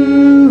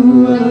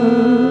to us.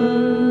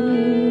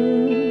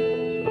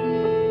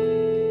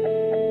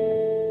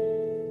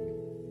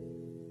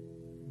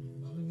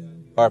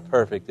 You are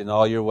perfect in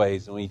all your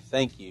ways, and we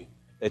thank you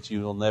that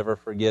you will never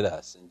forget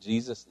us. In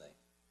Jesus' name,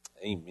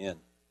 amen.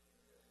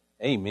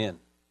 Amen.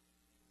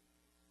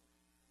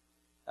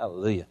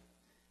 Hallelujah.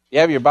 If you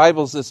have your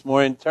Bibles this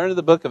morning, turn to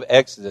the book of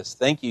Exodus.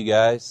 Thank you,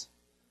 guys.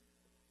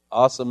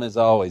 Awesome as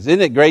always.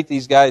 Isn't it great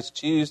these guys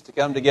choose to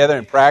come together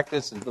and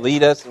practice and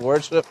lead us in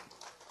worship?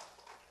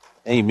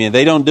 Amen.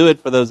 They don't do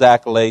it for those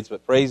accolades,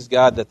 but praise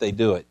God that they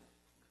do it.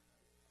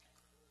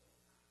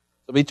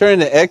 So we turn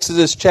to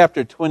Exodus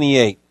chapter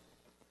 28.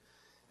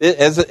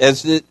 As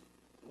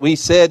we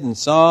said in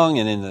song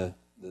and in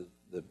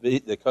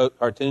the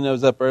cartoon that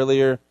was up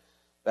earlier,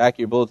 back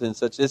your bulletin and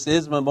such, this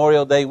is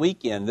Memorial Day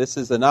weekend. This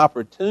is an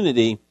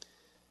opportunity.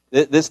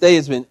 This day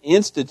has been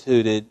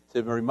instituted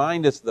to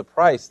remind us of the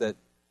price that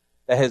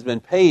has been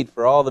paid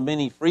for all the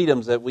many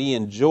freedoms that we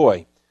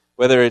enjoy.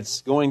 Whether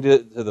it's going to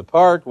the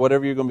park,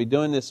 whatever you're going to be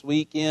doing this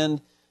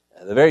weekend,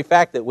 the very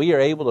fact that we are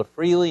able to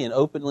freely and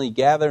openly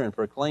gather and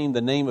proclaim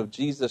the name of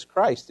Jesus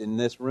Christ in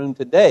this room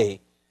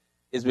today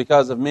is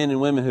because of men and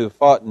women who have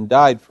fought and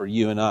died for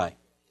you and I.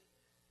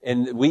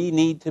 And we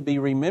need to be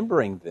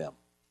remembering them.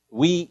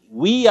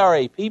 We are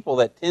a people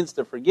that tends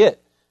to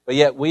forget, but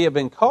yet we have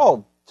been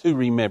called to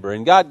remember.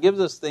 And God gives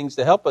us things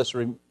to help us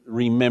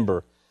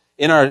remember.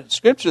 In our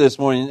scripture this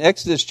morning, in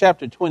Exodus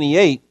chapter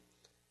 28,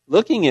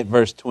 looking at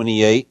verse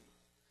 28,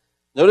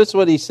 notice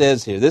what he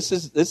says here. This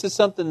is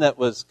something that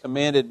was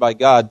commanded by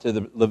God to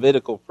the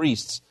Levitical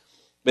priests.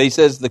 But he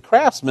says, the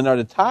craftsmen are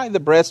to tie the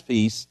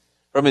breastpiece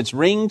from its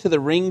ring to the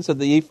rings of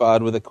the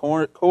ephod with a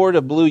cord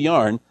of blue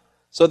yarn,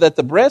 so that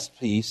the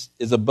breastpiece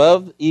is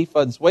above the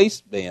ephod's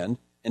waistband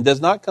and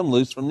does not come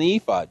loose from the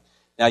ephod.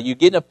 Now, you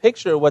get a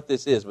picture of what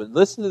this is, but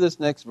listen to this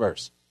next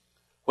verse.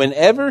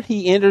 Whenever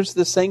he enters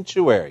the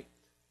sanctuary,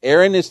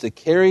 Aaron is to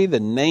carry the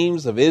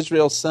names of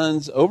Israel's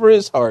sons over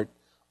his heart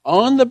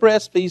on the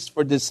breastpiece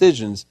for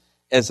decisions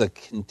as a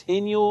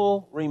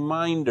continual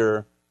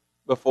reminder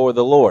before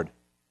the Lord.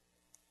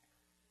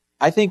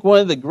 I think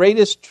one of the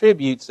greatest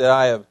tributes that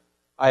I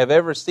have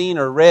ever seen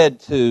or read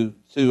to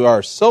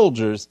our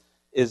soldiers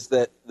is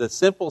that the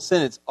simple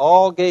sentence,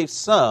 all gave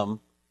some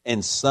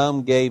and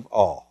some gave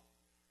all.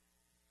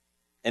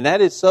 And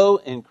that is so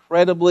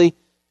incredibly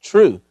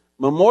true.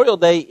 Memorial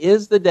Day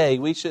is the day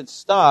we should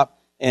stop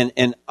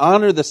and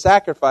honor the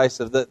sacrifice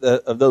of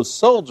those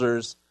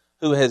soldiers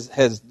who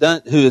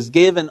has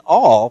given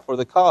all for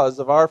the cause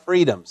of our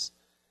freedoms.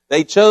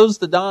 They chose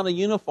to don a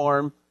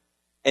uniform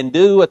and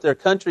do what their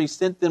country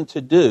sent them to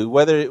do,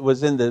 whether it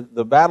was in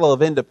the Battle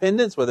of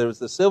Independence, whether it was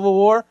the Civil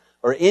War,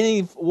 or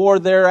any war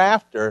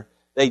thereafter.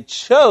 They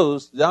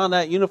chose to don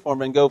that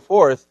uniform and go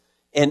forth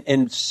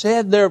and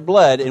shed their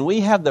blood. And we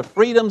have the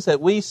freedoms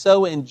that we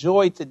so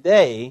enjoy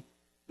today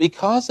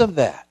because of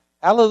that.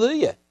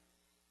 Hallelujah.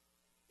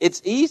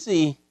 It's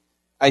easy,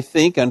 I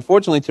think,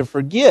 unfortunately, to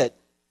forget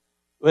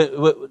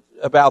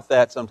about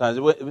that sometimes.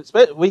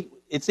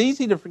 It's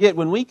easy to forget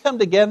when we come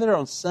together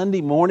on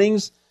Sunday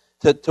mornings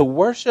to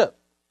worship.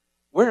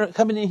 We're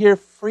coming in here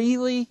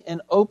freely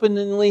and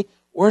openly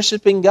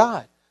worshiping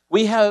God.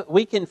 We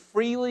can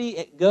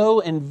freely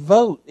go and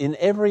vote in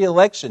every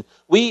election.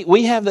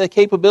 We have the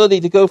capability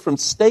to go from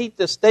state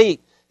to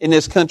state in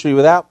this country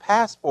without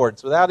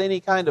passports, without any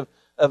kind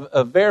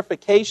of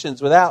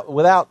verifications,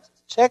 without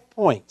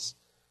checkpoints.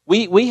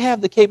 We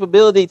have the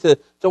capability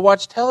to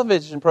watch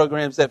television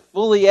programs that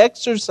fully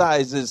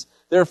exercises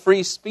their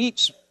free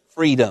speech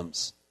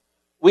freedoms.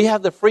 We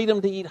have the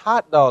freedom to eat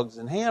hot dogs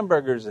and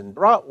hamburgers and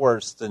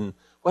bratwurst and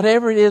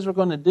whatever it is we're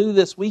going to do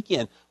this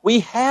weekend.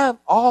 We have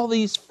all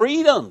these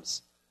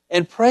freedoms,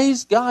 and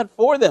praise God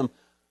for them.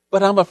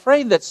 But I'm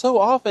afraid that so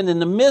often in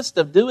the midst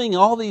of doing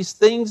all these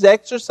things,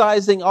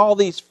 exercising all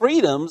these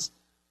freedoms,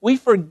 we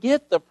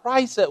forget the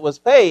price that was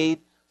paid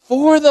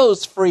for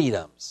those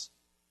freedoms.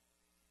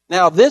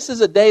 Now, this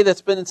is a day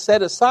that's been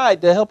set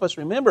aside to help us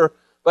remember,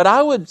 but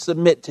I would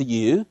submit to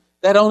you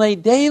that on a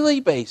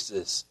daily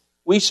basis,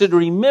 we should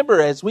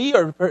remember as we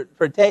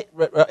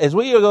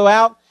go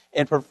out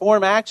and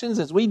perform actions,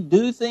 as we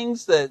do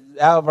things that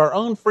out of our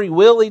own free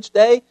will each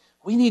day,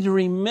 we need to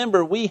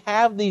remember we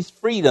have these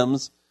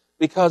freedoms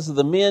because of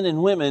the men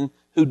and women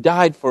who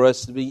died for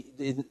us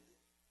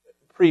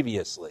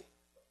previously.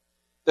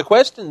 The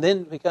question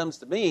then becomes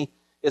to me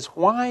is,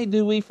 why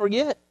do we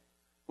forget?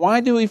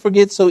 Why do we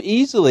forget so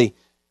easily?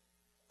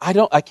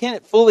 I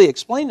can't fully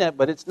explain that,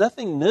 but it's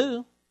nothing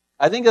new.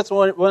 I think that's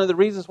one of the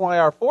reasons why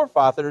our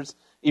forefathers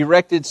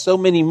erected so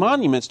many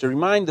monuments to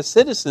remind the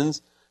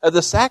citizens of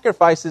the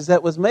sacrifices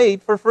that was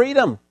made for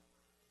freedom.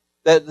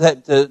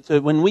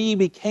 That when we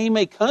became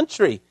a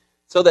country,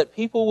 so that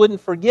people wouldn't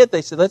forget,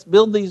 they said, let's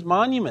build these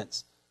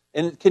monuments.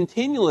 And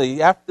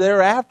continually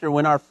thereafter,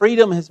 when our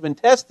freedom has been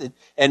tested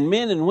and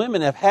men and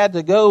women have had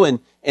to go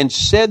and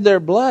shed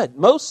their blood,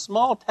 most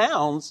small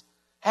towns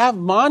have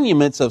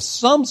monuments of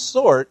some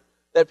sort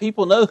that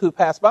people know who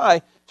pass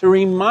by to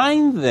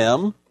remind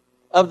them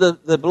of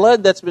the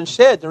blood that's been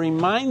shed, to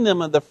remind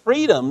them of the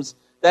freedoms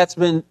that's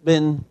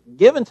been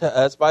given to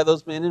us by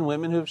those men and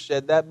women who have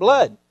shed that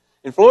blood.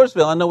 In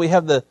Floresville, I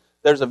know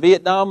there's a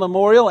Vietnam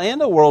memorial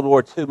and a World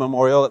War II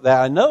memorial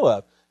that I know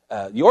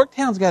of.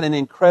 Yorktown's got an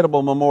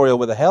incredible memorial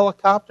with a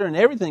helicopter and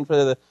everything for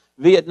the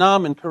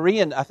Vietnam and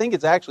Korean. I think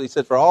it's actually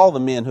said for all the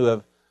men who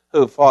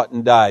have fought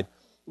and died.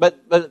 But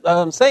what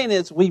I'm saying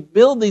is, we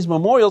build these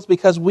memorials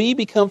because we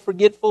become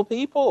forgetful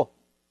people.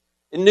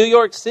 In New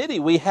York City,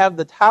 we have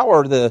the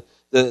tower,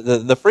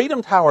 the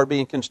Freedom Tower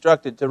being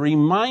constructed to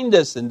remind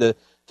us and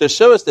to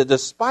show us that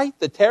despite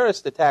the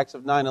terrorist attacks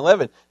of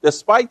 9/11,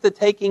 despite the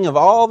taking of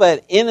all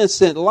that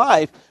innocent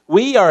life,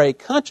 we are a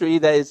country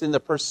that is in the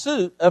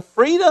pursuit of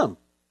freedom.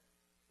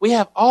 We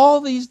have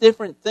all these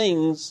different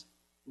things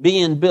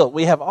being built.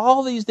 We have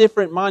all these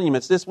different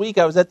monuments. This week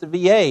I was at the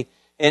VA,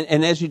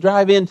 and as you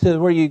drive into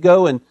where you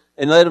go and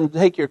let them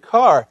take your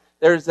car,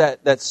 there's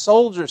that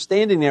soldier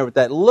standing there with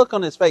that look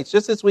on his face.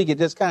 Just this week, it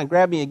just kind of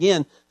grabbed me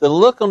again. The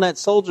look on that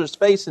soldier's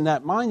face in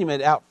that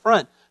monument out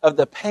front of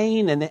the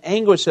pain and the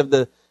anguish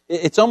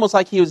it's almost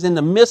like he was in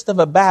the midst of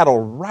a battle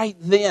right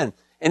then.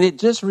 And it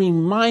just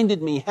reminded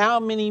me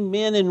how many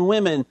men and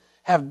women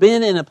have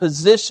been in a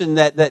position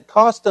that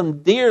cost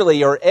them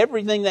dearly or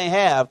everything they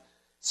have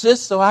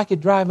just so I could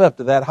drive up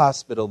to that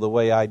hospital the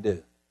way I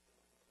do.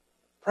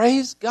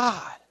 Praise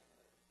God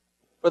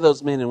for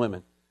those men and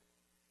women.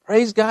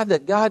 Praise God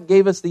that God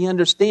gave us the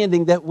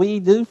understanding that we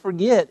do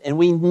forget and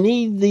we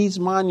need these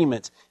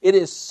monuments. It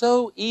is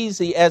so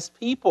easy as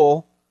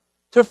people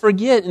to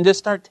forget and just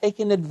start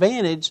taking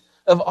advantage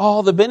of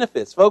all the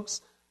benefits.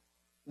 Folks,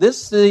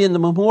 in the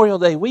Memorial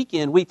Day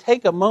weekend, we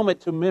take a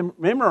moment to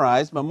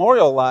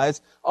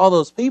memorialize all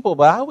those people,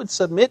 but I would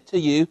submit to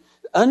you,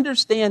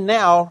 understand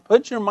now,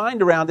 put your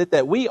mind around it,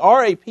 that we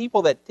are a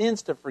people that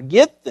tends to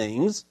forget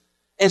things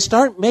and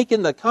start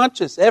making the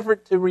conscious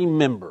effort to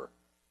remember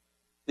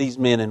these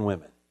men and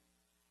women.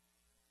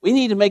 We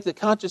need to make the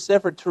conscious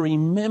effort to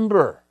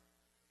remember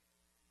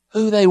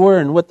who they were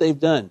and what they've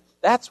done.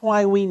 That's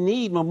why we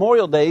need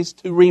Memorial Days,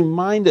 to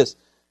remind us,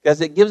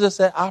 because it gives us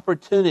that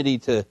opportunity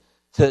to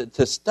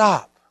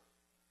stop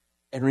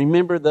and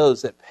remember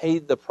those that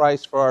paid the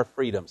price for our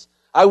freedoms.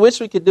 I wish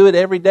we could do it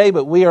every day,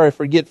 but we are a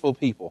forgetful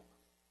people.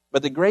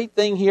 But the great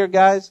thing here,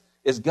 guys,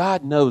 is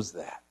God knows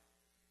that.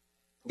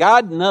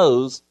 God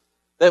knows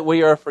that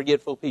we are a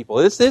forgetful people.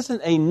 This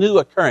isn't a new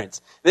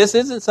occurrence. This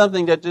isn't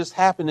something that just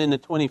happened in the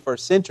 21st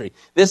century.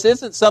 This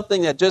isn't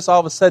something that just all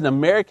of a sudden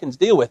Americans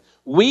deal with.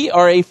 We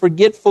are a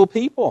forgetful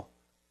people.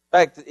 In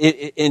fact,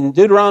 in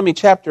Deuteronomy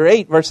chapter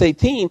 8, verse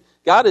 18,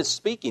 God is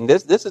speaking.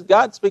 This is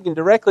God speaking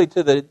directly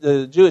to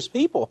the Jewish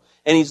people.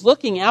 And He's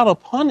looking out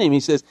upon them.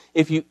 He says,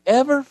 if you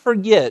ever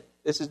forget,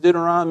 this is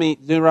Deuteronomy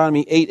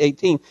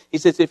 8:18. He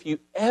says, if you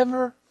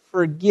ever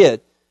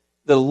forget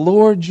the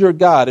Lord your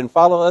God and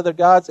follow other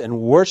gods and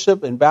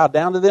worship and bow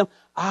down to them,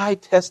 I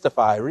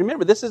testify.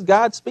 Remember, this is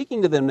God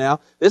speaking to them now.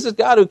 This is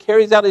God who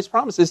carries out His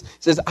promises.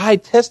 He says, I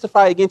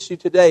testify against you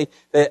today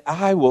that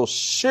I will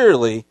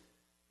surely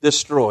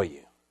destroy you.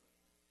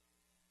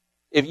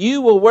 If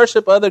you will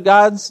worship other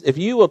gods, if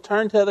you will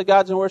turn to other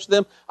gods and worship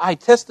them, I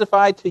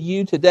testify to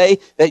you today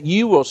that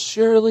you will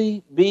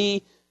surely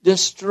be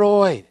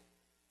destroyed.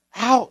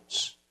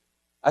 Ouch.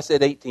 I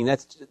said 18.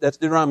 That's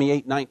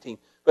Deuteronomy 8:19.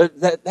 But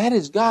that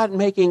is God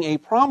making a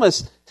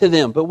promise to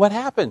them. But what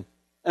happened?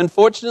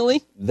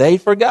 Unfortunately, they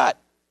forgot.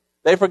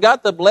 They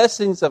forgot the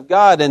blessings of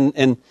God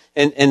and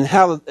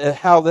how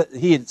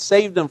He had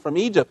saved them from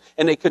Egypt.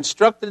 And they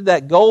constructed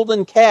that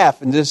golden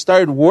calf and just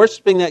started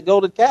worshiping that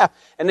golden calf.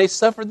 And they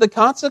suffered the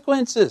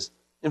consequences.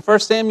 In 1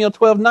 Samuel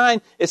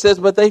 12:9, it says,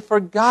 but they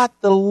forgot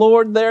the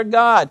Lord their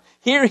God.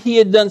 Here he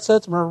had done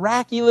such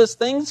miraculous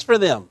things for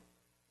them,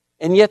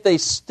 and yet they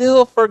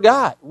still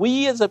forgot.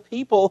 We as a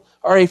people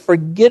are a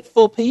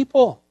forgetful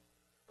people.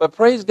 But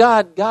praise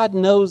God, God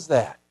knows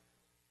that.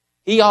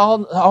 He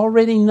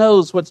already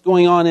knows what's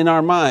going on in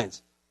our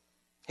minds.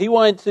 He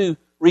wanted to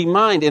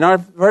remind, in our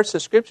verse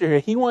of Scripture here,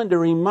 he wanted to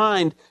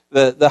remind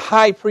the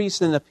high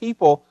priest and the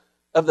people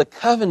of the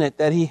covenant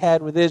that he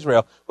had with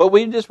Israel. What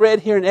we just read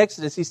here in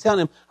Exodus, he's telling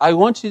them, I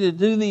want you to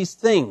do these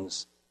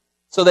things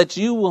so that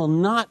you will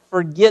not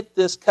forget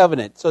this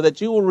covenant, so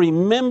that you will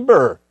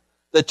remember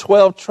the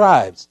 12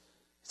 tribes.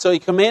 So he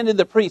commanded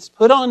the priests,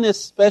 put on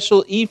this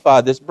special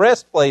ephod, this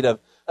breastplate of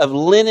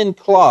linen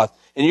cloth,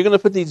 and you're going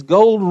to put these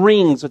gold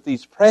rings with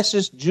these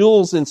precious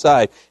jewels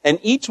inside. And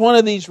each one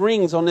of these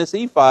rings on this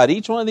ephod,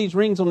 each one of these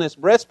rings on this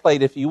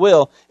breastplate, if you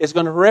will, is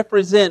going to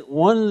represent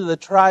one of the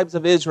tribes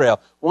of Israel,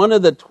 one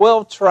of the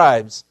 12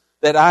 tribes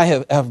that I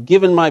have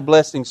given my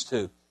blessings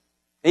to.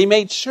 He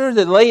made sure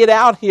to lay it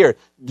out here.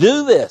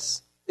 Do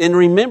this in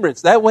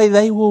remembrance. That way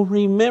they will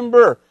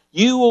remember.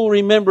 You will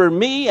remember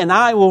me, and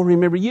I will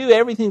remember you.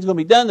 Everything's going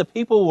to be done. The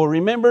people will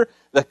remember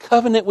the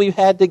covenant we've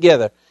had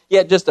together.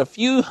 Yet just a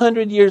few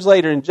hundred years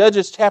later, in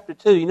Judges chapter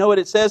 2, you know what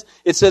it says?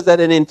 It says that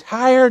an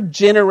entire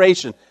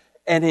generation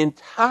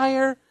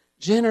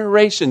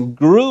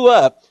grew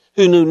up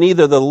who knew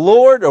neither the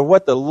Lord or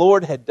what the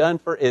Lord had done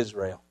for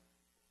Israel.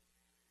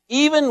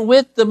 Even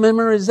with the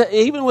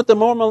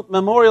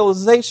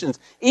memorializations,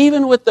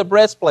 even with the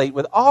breastplate,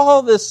 with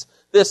all this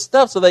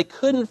stuff so they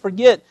couldn't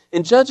forget.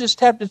 In Judges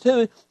chapter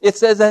 2, it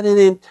says that an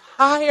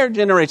entire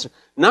generation,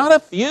 not a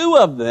few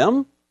of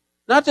them,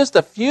 not just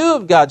a few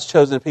of God's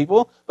chosen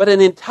people, but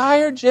an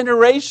entire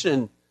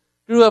generation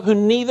grew up who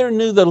neither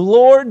knew the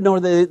Lord nor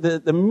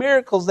the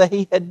miracles that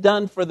he had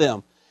done for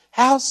them.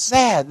 How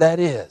sad that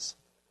is.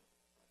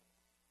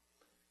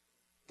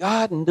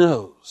 God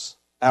knows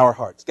our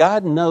hearts.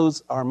 God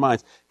knows our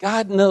minds.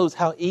 God knows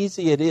how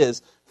easy it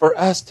is for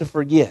us to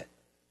forget,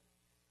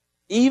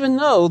 even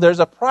though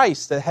there's a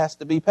price that has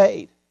to be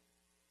paid.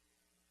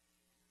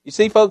 You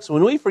see, folks,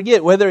 when we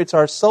forget, whether it's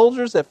our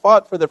soldiers that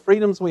fought for the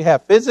freedoms we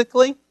have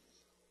physically,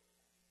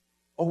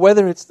 or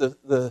whether it's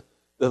the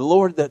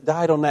Lord that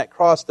died on that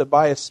cross to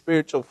buy us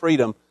spiritual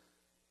freedom,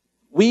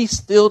 we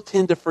still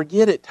tend to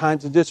forget at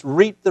times and just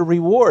reap the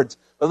rewards.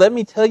 But let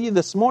me tell you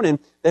this morning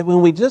that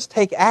when we just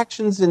take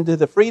actions into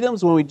the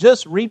freedoms, when we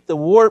just reap the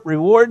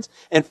rewards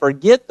and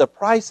forget the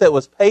price that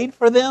was paid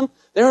for them,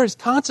 there is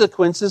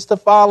consequences to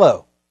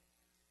follow.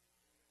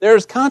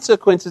 There's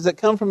consequences that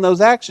come from those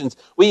actions.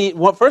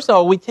 First of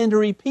all, we tend to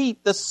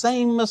repeat the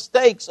same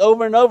mistakes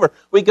over and over.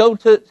 We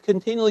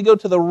continually go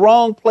to the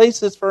wrong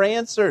places for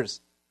answers.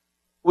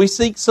 We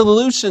seek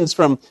solutions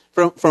from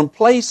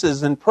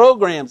places and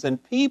programs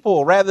and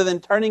people rather than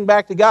turning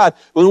back to God.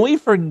 When we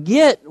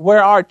forget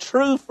where our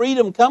true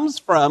freedom comes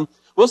from,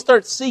 we'll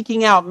start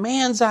seeking out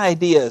man's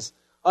ideas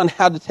on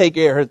how to take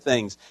care of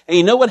things. And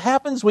you know what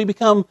happens? We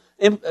become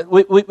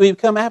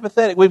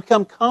apathetic. We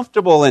become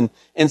comfortable and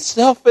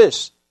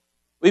selfish.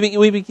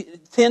 We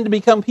tend to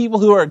become people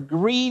who are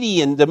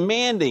greedy and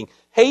demanding,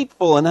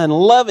 hateful and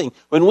unloving.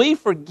 When we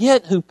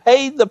forget who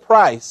paid the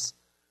price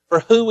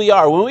for who we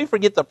are, when we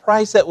forget the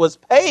price that was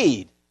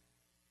paid,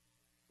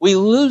 we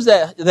lose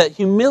that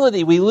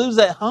humility. We lose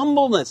that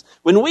humbleness.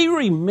 When we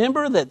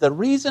remember that the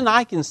reason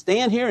I can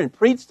stand here and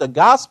preach the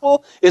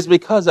gospel is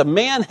because a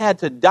man had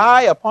to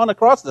die upon a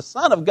cross. The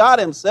Son of God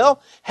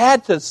himself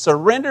had to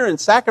surrender and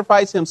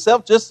sacrifice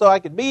himself just so I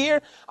could be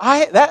here.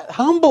 That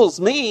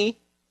humbles me.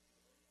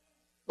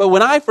 But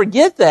when I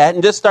forget that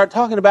and just start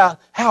talking about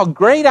how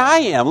great I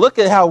am, look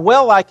at how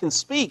well I can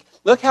speak,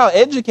 look how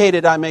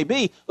educated I may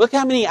be, look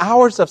how many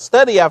hours of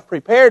study I've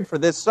prepared for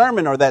this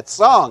sermon or that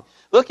song,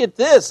 look at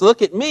this,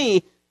 look at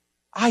me,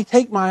 I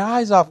take my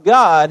eyes off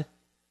God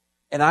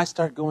and I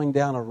start going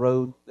down a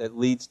road that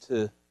leads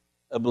to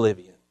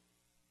oblivion.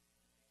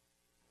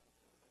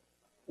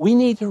 We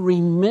need to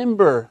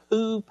remember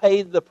who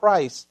paid the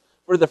price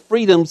for the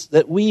freedoms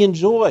that we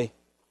enjoy.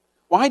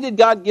 Why did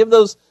God give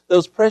those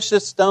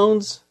precious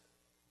stones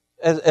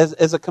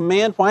as a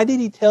command? Why did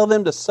he tell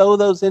them to sew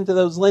those into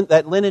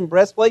that linen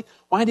breastplate?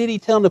 Why did he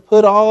tell them to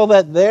put all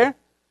that there?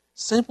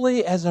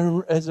 Simply as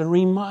a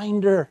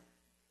reminder,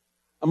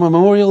 a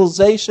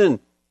memorialization,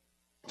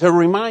 to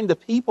remind the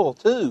people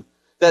too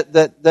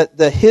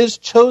that his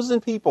chosen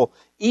people,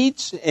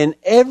 each and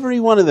every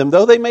one of them,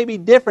 though they may be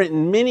different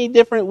in many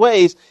different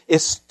ways,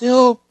 is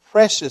still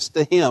precious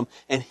to him,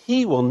 and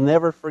he will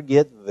never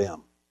forget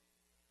them.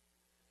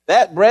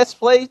 That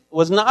breastplate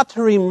was not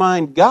to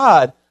remind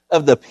God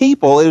of the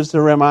people, it was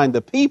to remind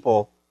the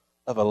people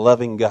of a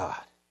loving God.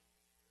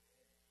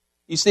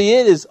 You see,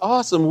 it is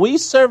awesome. We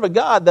serve a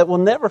God that will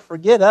never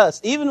forget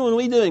us, even when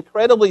we do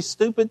incredibly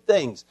stupid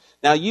things.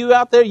 Now, you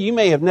out there, you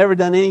may have never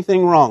done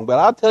anything wrong, but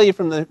I'll tell you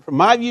from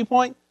my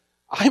viewpoint,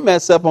 I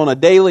mess up on a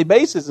daily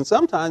basis and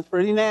sometimes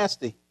pretty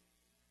nasty.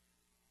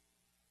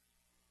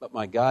 But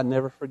my God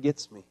never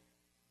forgets me.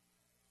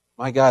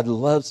 My God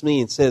loves me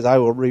and says, I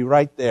will be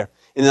right there.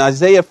 In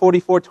Isaiah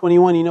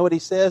 44:21, you know what he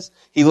says?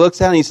 He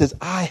looks out and he says,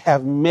 I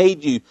have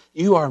made you.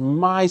 You are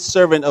my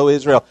servant, O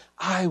Israel.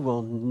 I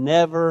will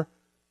never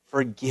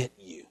forget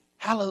you.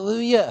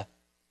 Hallelujah.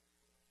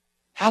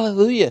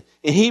 Hallelujah.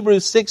 In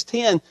Hebrews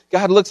 6:10,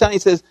 God looks out and he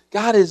says,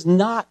 God is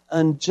not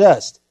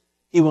unjust.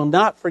 He will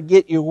not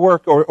forget your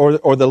work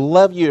or the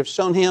love you have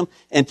shown him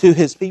and to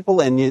his people,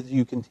 and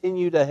you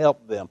continue to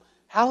help them.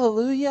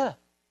 Hallelujah.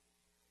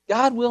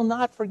 God will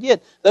not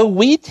forget. Though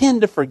we tend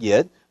to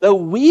forget, though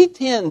we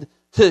tend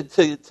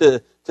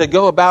to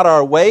go about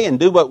our way and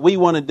do what we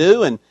want to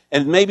do,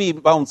 and maybe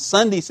on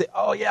Sunday say,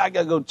 oh yeah, I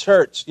got to go to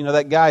church. You know,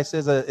 that guy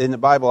says in the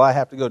Bible, I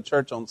have to go to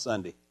church on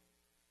Sunday.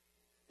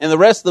 And the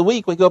rest of the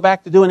week, we go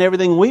back to doing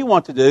everything we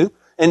want to do,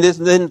 and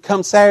then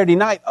come Saturday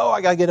night, oh,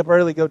 I got to get up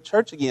early, go to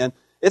church again.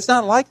 It's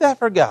not like that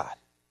for God.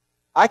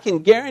 I can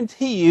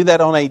guarantee you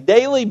that on a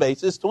daily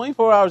basis,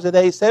 24 hours a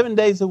day, 7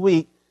 days a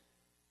week,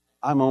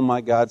 I'm on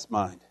my God's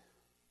mind.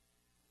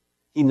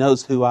 He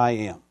knows who I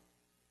am.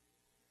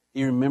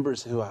 He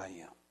remembers who I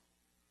am.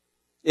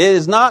 It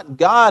is not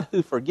God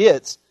who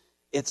forgets,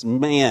 it's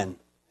man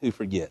who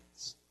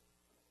forgets.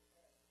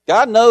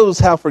 God knows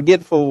how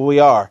forgetful we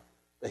are,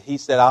 but he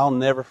said, I'll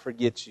never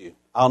forget you.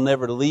 I'll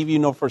never leave you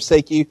nor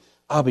forsake you.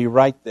 I'll be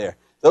right there.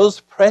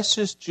 Those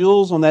precious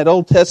jewels on that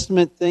Old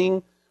Testament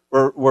thing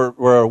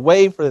were a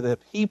way for the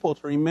people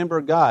to remember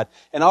God.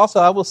 And also,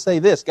 I will say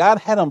this, God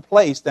had them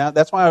placed. Now,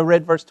 that's why I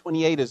read verse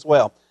 28 as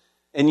well.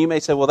 And you may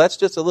say, well, that's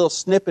just a little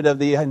snippet of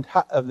the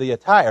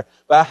attire.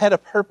 But I had a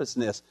purpose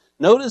in this.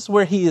 Notice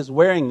where he is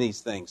wearing these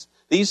things.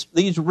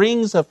 These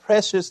rings of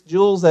precious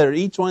jewels that are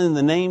each one in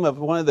the name of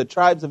one of the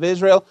tribes of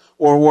Israel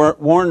were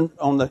worn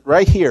on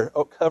right here,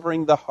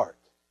 covering the heart.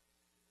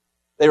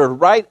 They were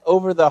right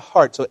over the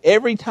heart. So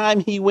every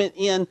time he went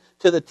in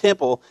to the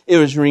temple, it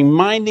was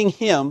reminding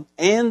him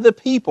and the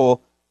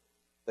people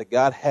that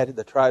God had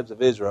the tribes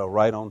of Israel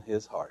right on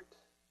his heart.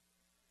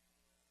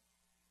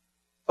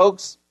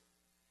 Folks,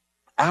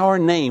 our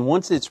name,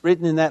 once it's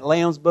written in that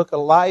Lamb's Book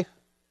of Life,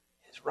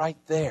 is right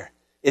there.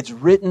 It's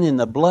written in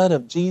the blood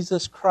of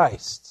Jesus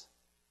Christ.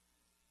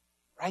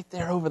 Right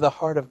there over the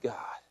heart of God.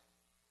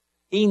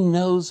 He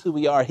knows who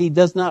we are. He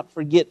does not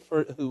forget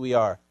who we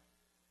are.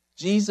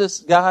 Jesus,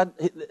 God,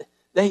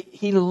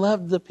 he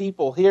loved the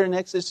people. Here in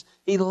Exodus,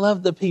 he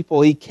loved the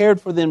people. He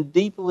cared for them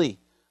deeply.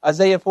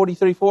 Isaiah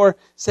 43:4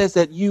 says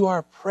that you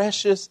are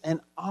precious and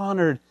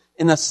honored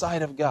in the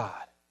sight of God.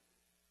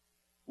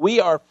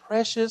 We are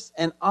precious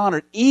and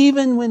honored.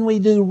 Even when we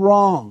do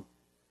wrong,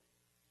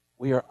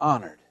 we are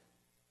honored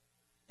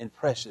and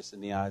precious in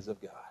the eyes of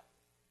God.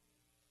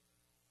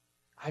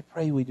 I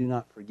pray we do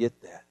not forget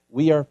that.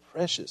 We are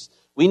precious.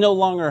 We no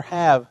longer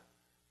have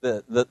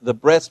the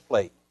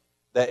breastplate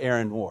that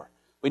Aaron wore.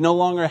 We no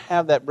longer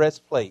have that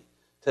breastplate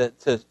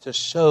to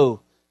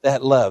show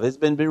that love. It's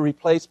been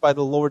replaced by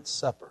the Lord's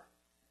Supper.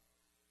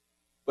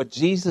 But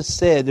Jesus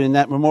said in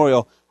that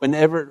memorial,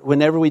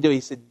 whenever we do,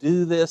 he said,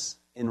 do this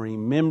in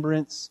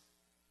remembrance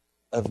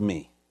of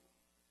me.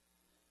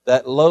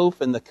 That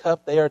loaf and the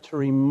cup, they are to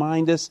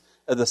remind us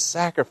of the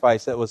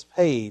sacrifice that was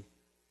paid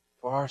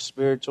for our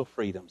spiritual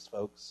freedoms,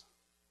 folks.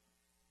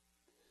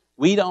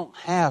 We don't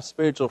have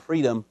spiritual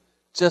freedom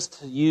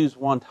just to use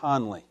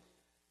wantonly.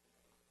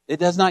 It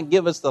does not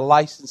give us the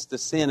license to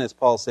sin, as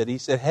Paul said. He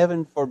said,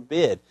 heaven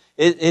forbid.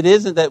 It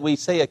isn't that we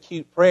say a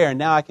cute prayer and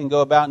now I can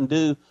go about and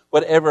do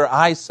whatever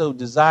I so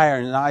desire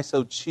and I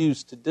so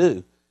choose to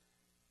do.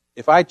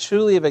 If I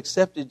truly have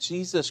accepted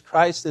Jesus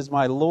Christ as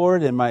my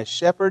Lord and my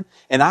shepherd,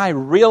 and I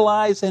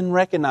realize and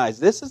recognize,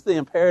 this is the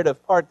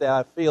imperative part that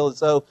I feel as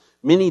though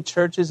many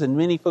churches and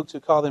many folks who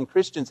call them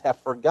Christians have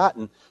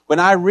forgotten. When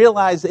I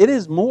realize it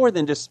is more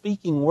than just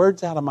speaking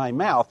words out of my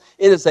mouth.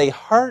 It is a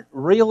heart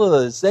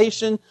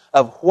realization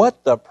of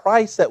what the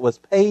price that was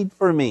paid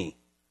for me.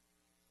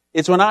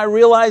 It's when I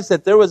realized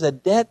that there was a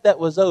debt that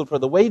was owed, for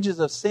the wages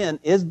of sin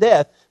is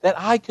death, that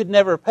I could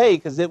never pay,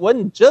 because it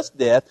wasn't just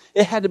death,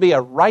 it had to be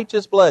a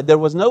righteous blood. There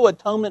was no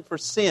atonement for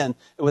sin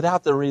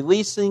without the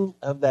releasing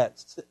of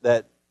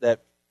that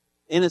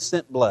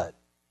innocent blood.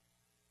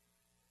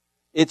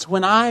 It's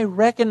when I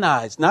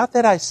recognize, not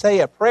that I say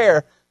a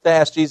prayer to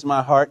ask Jesus in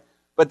my heart,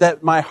 but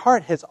that my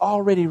heart has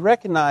already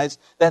recognized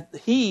that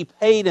he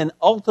paid an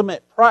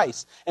ultimate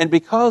price. And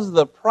because of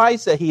the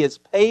price that he has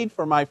paid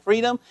for my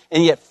freedom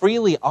and yet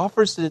freely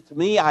offers it to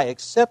me, I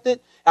accept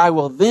it. I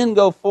will then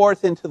go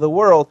forth into the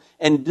world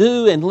and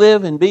do and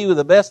live and be with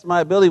the best of my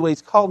ability what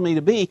he's called me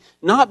to be,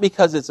 not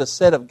because it's a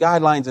set of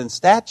guidelines and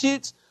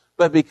statutes,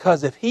 but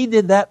because if he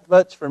did that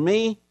much for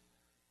me,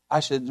 I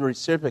should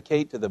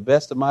reciprocate to the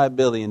best of my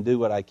ability and do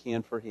what I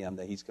can for him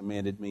that he's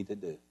commanded me to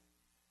do.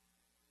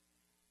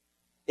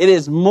 It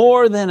is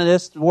more than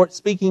just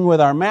speaking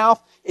with our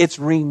mouth. It's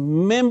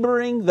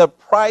remembering the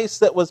price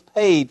that was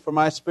paid for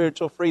my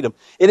spiritual freedom.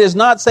 It is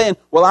not saying,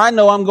 well, I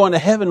know I'm going to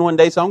heaven one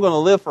day, so I'm going to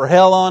live for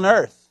hell on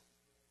earth.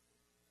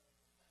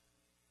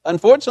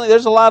 Unfortunately,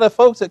 there's a lot of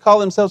folks that call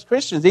themselves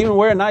Christians, even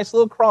wear a nice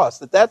little cross,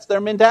 that's their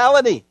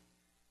mentality.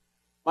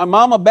 My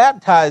mama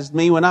baptized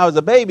me when I was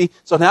a baby,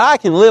 so now I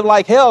can live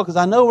like hell because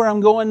I know where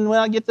I'm going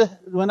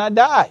when I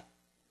die.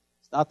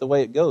 It's not the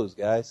way it goes,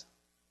 guys.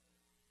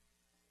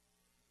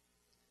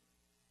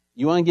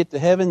 You want to get to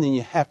heaven, then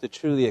you have to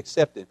truly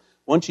accept it.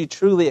 Once you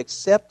truly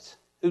accept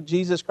who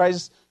Jesus Christ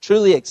is,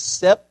 truly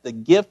accept the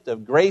gift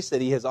of grace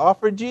that He has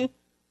offered you,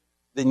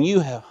 then you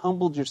have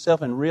humbled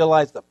yourself and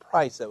realized the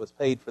price that was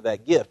paid for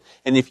that gift.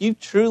 And if you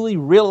truly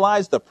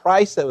realize the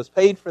price that was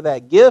paid for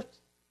that gift,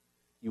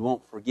 you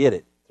won't forget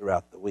it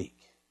throughout the week.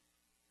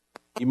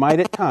 You might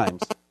at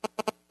times.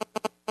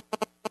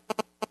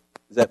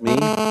 Is that me?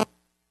 Am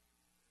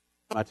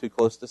I too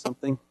close to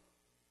something?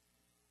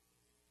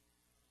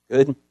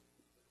 Good?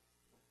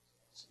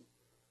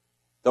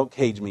 Don't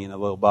cage me in a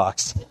little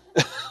box.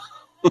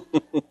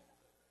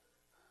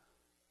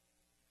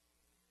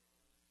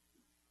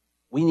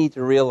 We need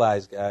to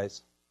realize,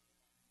 guys,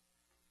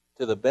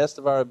 to the best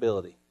of our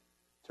ability,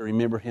 to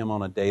remember Him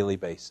on a daily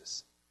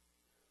basis.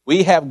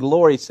 We have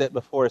glory set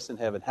before us in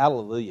heaven.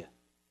 Hallelujah.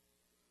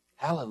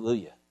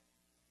 Hallelujah.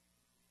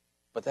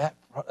 But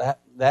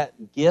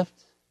that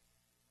gift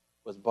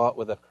was bought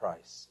with a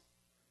price.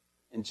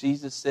 And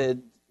Jesus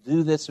said,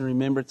 do this in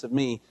remembrance of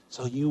me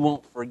so you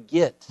won't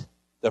forget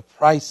the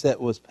price that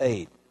was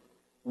paid.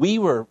 We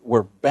were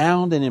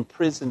bound and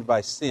imprisoned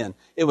by sin.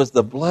 It was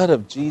the blood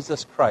of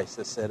Jesus Christ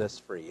that set us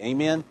free.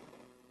 Amen?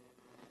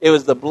 It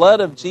was the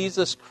blood of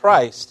Jesus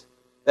Christ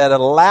that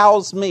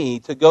allows me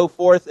to go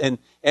forth and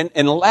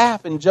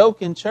laugh and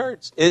joke in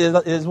church. It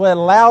is what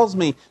allows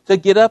me to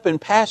get up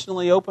and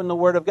passionately open the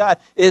Word of God.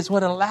 It is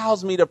what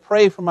allows me to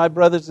pray for my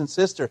brothers and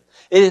sisters.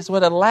 It is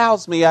what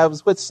allows me. I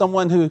was with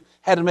someone who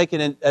had to make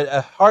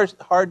a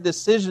hard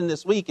decision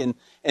this week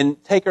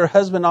and take her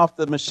husband off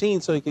the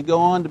machine so he could go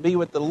on to be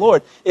with the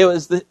Lord. It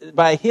was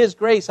by His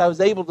grace I was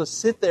able to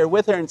sit there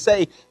with her and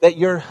say that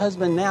your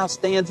husband now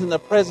stands in the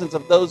presence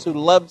of those who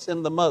loves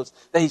him the most.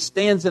 That he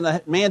stands in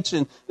a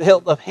mansion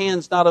held of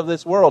hands not of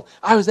this world.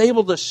 I was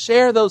able to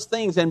share those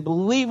things and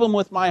believe them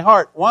with my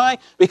heart. Why?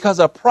 Because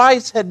a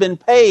price had been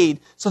paid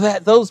so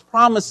that those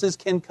promises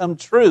can come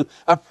true.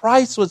 A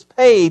price was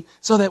paid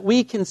so that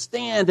we can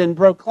stand and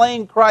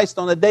proclaim Christ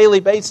on a daily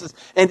basis.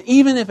 And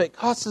even if it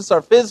costs us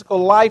our physical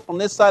life on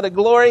this side of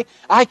glory,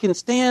 I can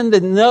stand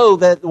and know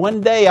that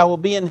one day I will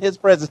be in His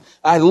presence.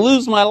 I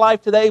lose my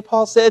life today,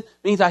 Paul said,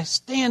 means I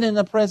stand in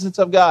the presence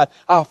of God.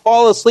 I'll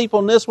fall asleep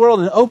on this world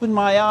and open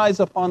my eyes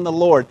upon the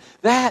Lord.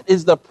 That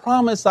is the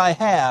promise I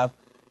have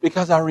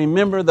because I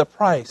remember the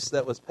price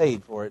that was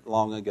paid for it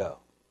long ago.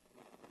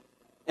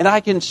 And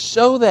I can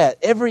show that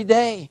every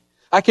day.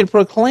 I can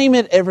proclaim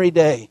it every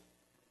day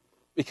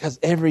because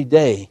every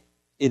day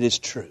it is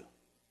true.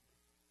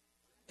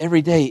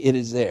 Every day it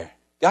is there.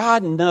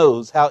 God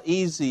knows how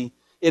easy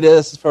it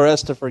is for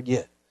us to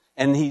forget.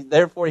 And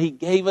therefore He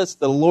gave us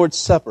the Lord's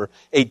Supper,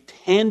 a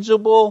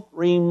tangible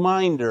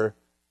reminder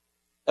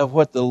of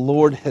what the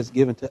Lord has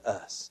given to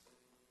us.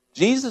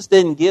 Jesus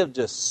didn't give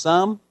just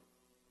some.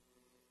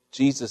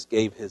 Jesus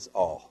gave His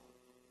all.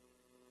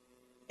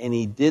 And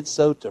He did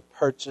so to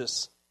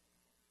purchase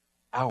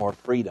our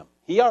freedom.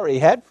 He already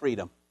had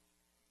freedom.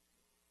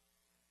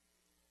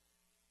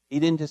 He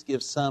didn't just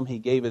give some, He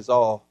gave His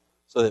all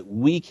so that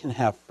we can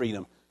have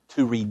freedom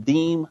to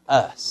redeem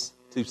us,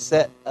 to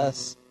set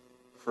us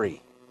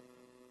free.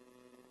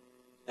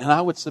 And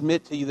I would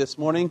submit to you this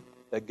morning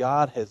that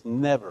God has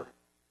never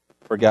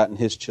forgotten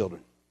His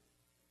children.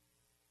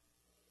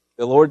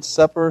 The Lord's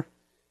Supper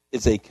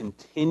is a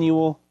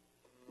continual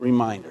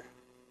reminder.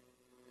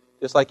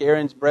 Just like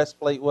Aaron's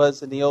breastplate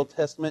was in the Old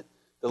Testament,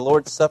 the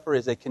Lord's Supper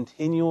is a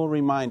continual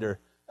reminder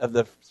of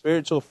the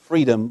spiritual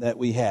freedom that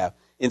we have.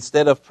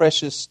 Instead of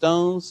precious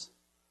stones,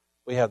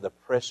 we have the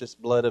precious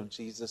blood of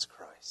Jesus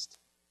Christ.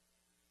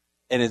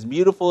 And as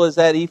beautiful as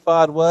that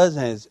ephod was,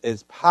 and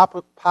as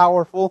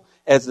powerful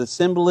as the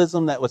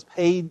symbolism that was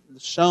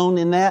shown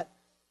in that,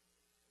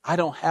 I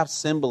don't have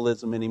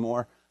symbolism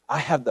anymore. I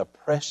have the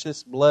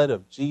precious blood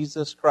of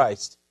Jesus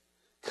Christ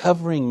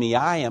covering me.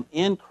 I am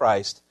in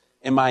Christ,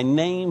 and my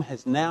name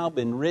has now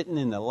been written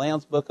in the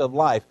Lamb's Book of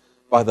Life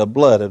by the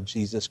blood of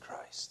Jesus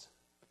Christ.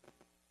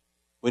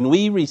 When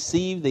we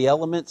receive the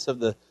elements of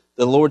the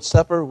Lord's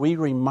Supper, we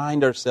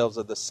remind ourselves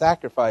of the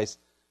sacrifice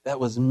that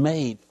was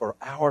made for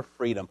our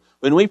freedom.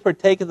 When we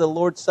partake of the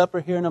Lord's Supper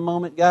here in a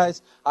moment,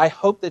 guys, I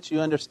hope that you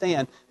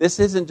understand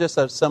this isn't just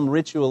some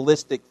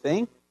ritualistic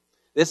thing.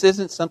 This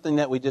isn't something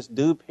that we just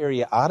do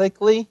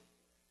periodically.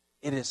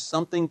 It is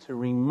something to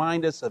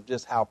remind us of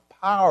just how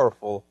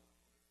powerful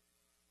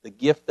the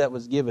gift that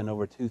was given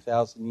over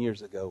 2,000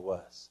 years ago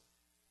was.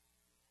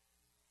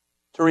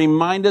 To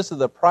remind us of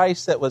the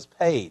price that was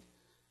paid.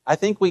 I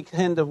think we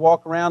tend to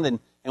walk around and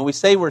we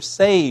say we're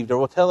saved, or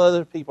we'll tell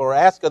other people or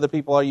ask other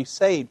people, are you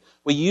saved?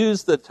 We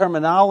use the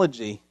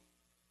terminology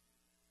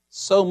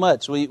so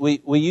much. We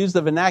use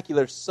the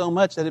vernacular so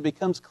much that it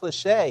becomes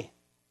cliche.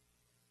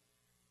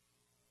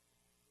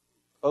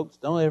 Folks,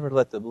 don't ever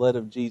let the blood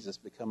of Jesus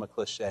become a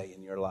cliche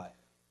in your life.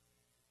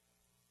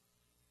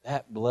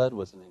 That blood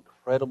was an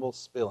incredible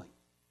spilling.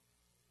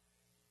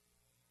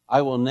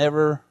 I will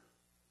never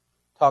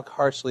talk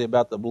harshly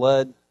about the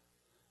blood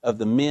of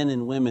the men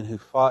and women who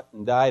fought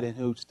and died and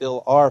who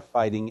still are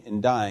fighting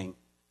and dying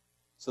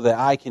so that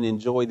I can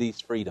enjoy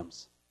these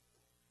freedoms.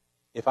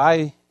 If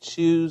I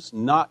choose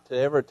not to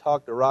ever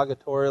talk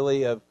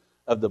derogatorily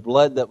of the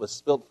blood that was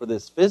spilt for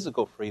this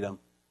physical freedom,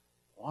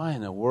 why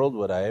in the world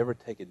would I ever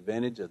take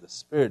advantage of the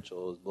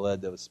spiritual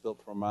blood that was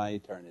spilt for my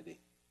eternity?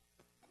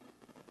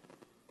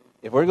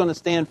 If we're going to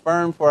stand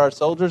firm for our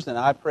soldiers, then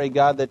I pray,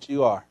 God, that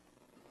you are,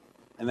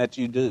 and that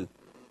you do,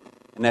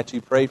 and that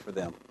you pray for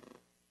them.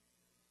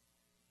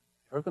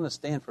 If we're going to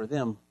stand for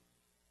them,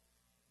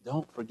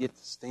 don't forget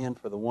to stand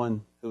for the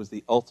one who was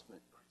the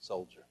ultimate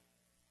soldier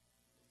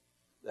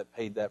that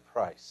paid that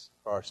price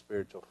for our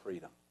spiritual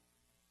freedom.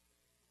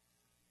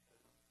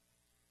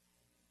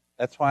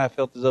 That's why I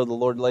felt as though the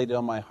Lord laid it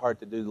on my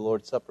heart to do the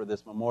Lord's Supper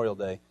this Memorial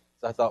Day.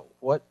 So I thought,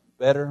 what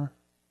better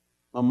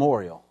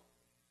memorial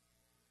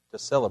to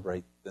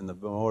celebrate than the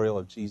memorial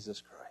of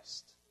Jesus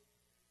Christ?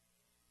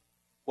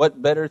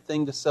 What better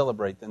thing to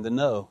celebrate than to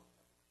know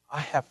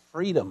I have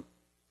freedom,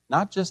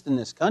 not just in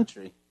this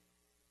country,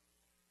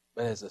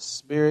 but as a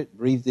spirit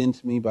breathed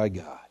into me by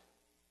God.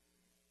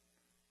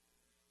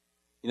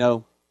 You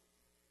know,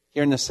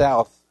 here in the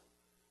South,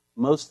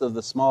 most of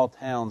the small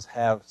towns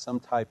have some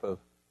type of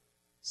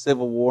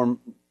Civil War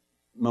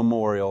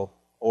memorial,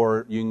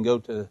 or you can go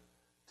to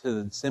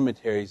the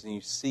cemeteries and you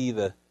see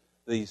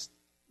these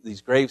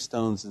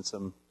gravestones and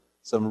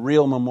some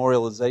real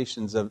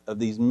memorializations of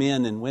these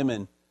men and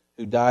women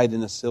who died in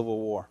the Civil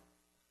War.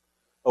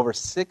 Over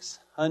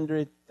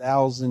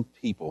 600,000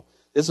 people.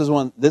 This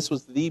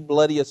was the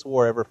bloodiest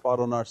war ever fought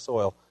on our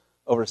soil.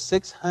 Over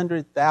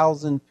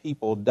 600,000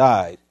 people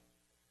died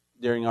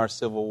during our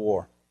Civil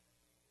War.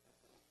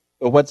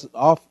 But what's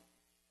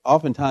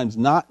oftentimes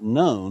not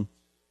known,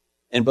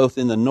 and both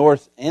in the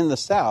North and the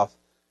South,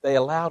 they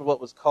allowed what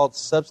was called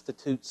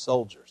substitute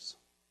soldiers.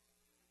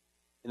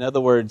 In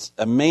other words,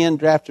 a man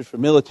drafted for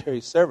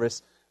military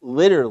service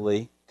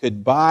literally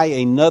could buy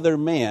another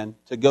man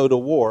to go to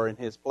war in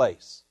his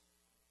place.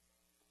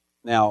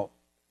 Now,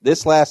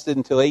 this lasted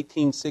until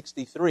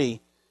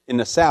 1863 in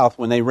the South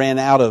when they ran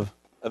out of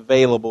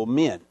available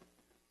men.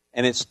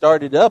 And it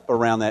started up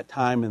around that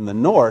time in the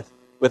North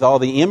with all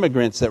the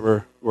immigrants that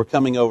were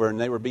coming over, and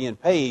they were being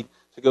paid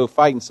to go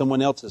fight in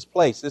someone else's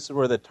place. This is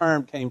where the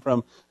term came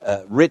from,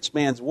 rich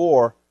man's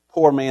war,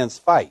 poor man's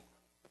fight.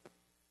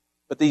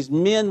 But these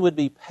men would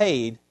be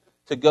paid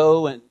to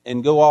go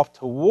and go off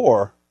to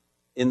war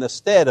in the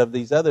stead of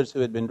these others who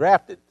had been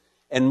drafted.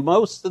 And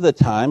most of the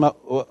time, I'm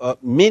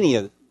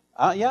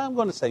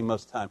going to say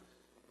most of the time,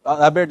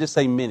 I better just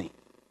say many.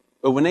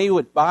 But when they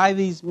would buy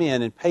these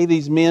men and pay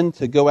these men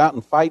to go out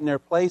and fight in their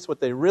place, what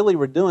they really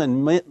were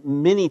doing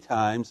many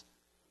times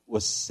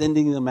was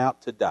sending them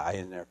out to die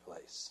in their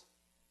place.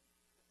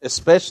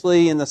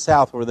 Especially in the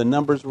South where the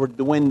numbers were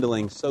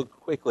dwindling so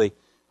quickly.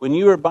 When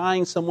you were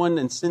buying someone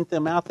and sent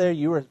them out there,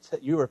 you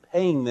were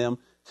paying them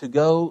to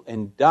go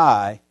and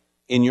die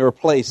in your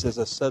place as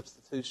a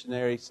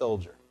substitutionary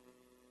soldier.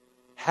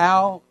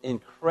 How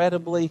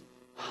incredibly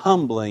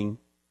humbling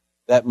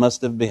that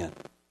must have been.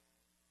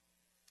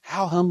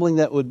 How humbling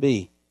that would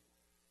be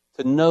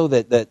to know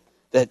that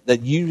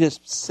you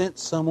just sent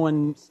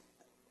someone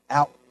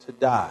out to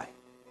die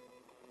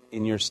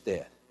in your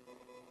stead.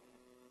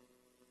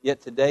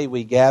 Yet today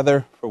we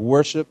gather for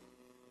worship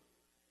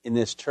in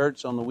this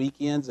church on the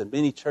weekends, and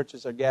many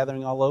churches are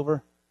gathering all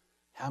over.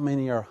 How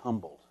many are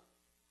humbled?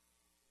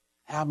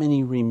 How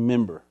many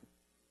remember?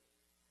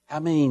 How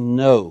many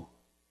know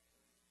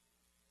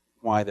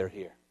why they're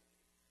here?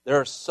 There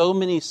are so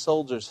many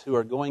soldiers who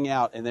are going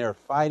out and they are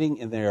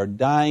fighting and they are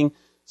dying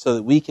so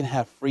that we can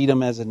have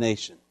freedom as a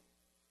nation.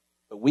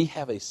 But we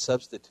have a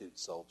substitute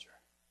soldier.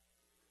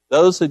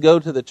 Those who go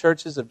to the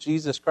churches of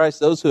Jesus Christ,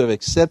 those who have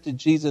accepted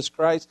Jesus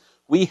Christ,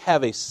 we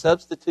have a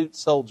substitute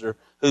soldier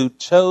who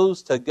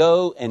chose to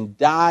go and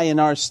die in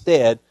our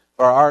stead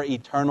for our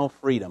eternal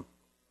freedom.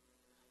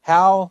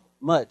 How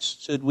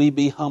much should we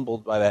be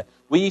humbled by that?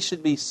 We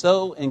should be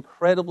so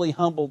incredibly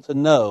humbled to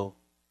know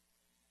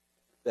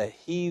that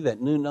he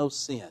that knew no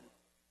sin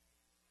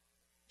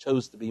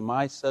chose to be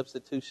my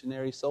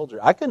substitutionary soldier.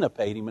 I couldn't have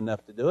paid him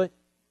enough to do it.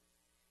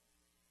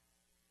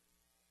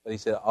 But he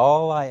said,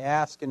 all I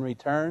ask in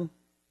return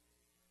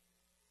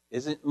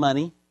isn't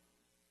money.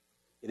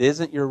 It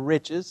isn't your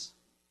riches.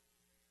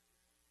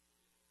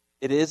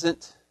 It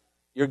isn't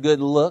your good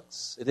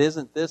looks. It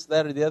isn't this,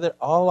 that, or the other.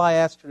 All I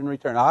ask in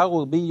return, I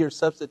will be your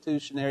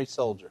substitutionary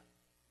soldier.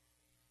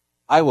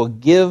 I will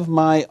give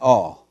my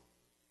all.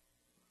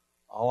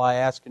 All I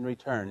ask in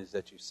return is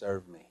that you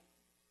serve me.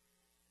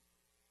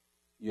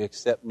 You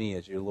accept me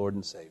as your Lord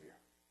and Savior.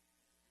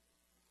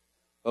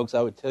 Folks,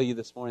 I would tell you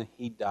this morning,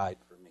 he died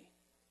for me.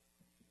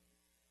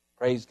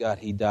 Praise God,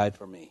 he died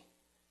for me.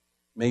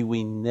 May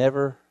we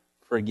never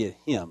forget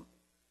him,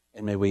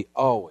 and may we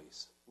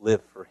always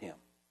live for him.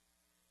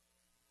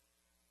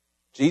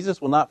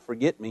 Jesus will not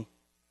forget me.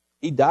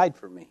 He died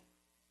for me.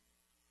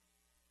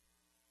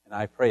 And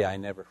I pray I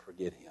never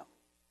forget him.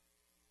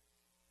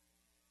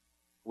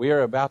 We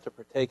are about to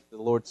partake of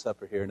the Lord's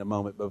Supper here in a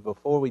moment, but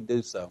before we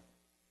do so,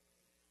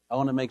 I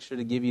want to make sure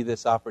to give you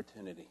this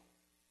opportunity.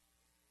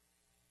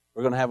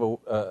 We're going to have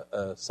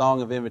a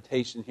song of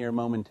invitation here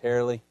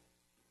momentarily.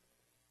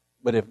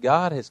 But if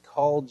God has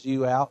called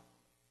you out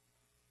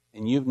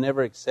and you've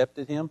never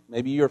accepted Him,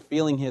 maybe you're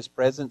feeling His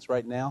presence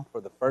right now for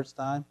the first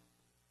time,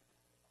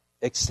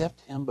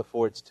 accept Him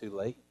before it's too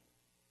late.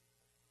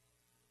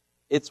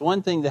 It's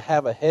one thing to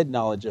have a head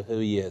knowledge of who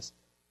He is,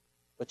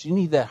 but you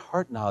need that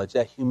heart knowledge,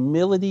 that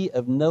humility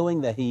of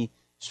knowing that He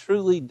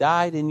truly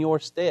died in your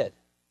stead.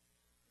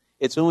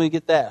 It's when we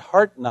get that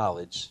heart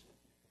knowledge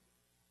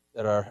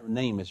that our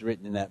name is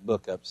written in that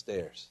book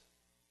upstairs.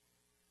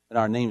 And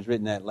our name is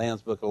written in that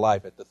Lamb's Book of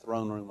Life at the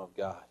throne room of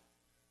God.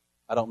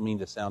 I don't mean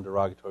to sound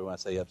derogatory when I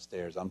say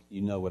upstairs.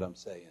 You know what I'm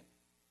saying.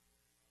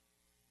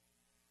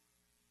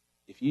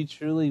 If you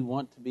truly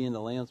want to be in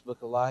the Lamb's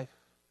Book of Life,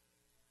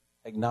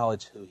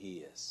 acknowledge who He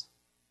is.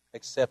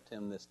 Accept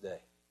Him this day.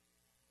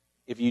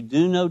 If you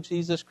do know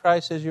Jesus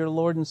Christ as your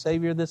Lord and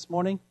Savior this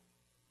morning,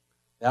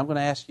 then I'm going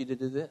to ask you to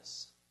do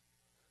this.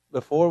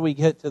 Before we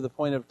get to the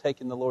point of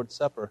taking the Lord's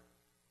Supper,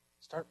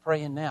 start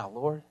praying now.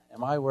 Lord,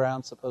 am I where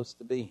I'm supposed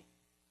to be?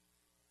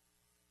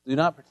 Do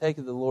not partake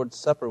of the Lord's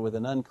Supper with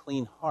an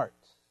unclean heart.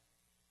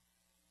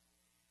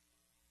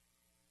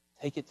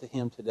 Take it to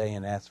Him today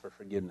and ask for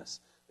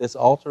forgiveness. This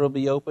altar will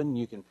be open.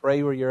 You can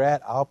pray where you're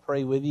at. I'll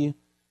pray with you.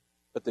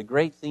 But the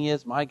great thing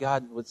is, my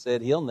God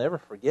said He'll never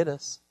forget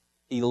us.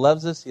 He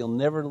loves us. He'll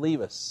never leave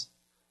us.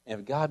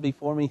 And if God be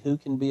for me, who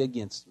can be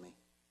against me?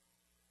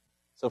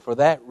 So for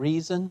that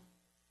reason,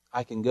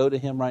 I can go to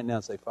Him right now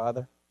and say,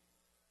 Father,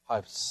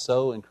 I've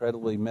so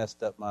incredibly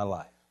messed up my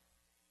life.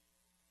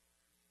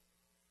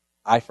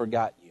 I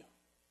forgot you.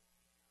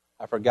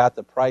 I forgot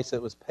the price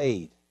that was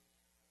paid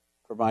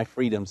for my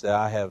freedoms that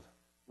I have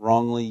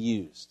wrongly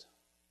used.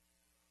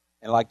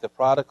 And like the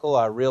prodigal,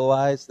 I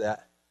realized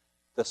that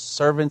the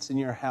servants in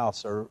your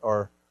house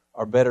are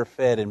better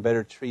fed and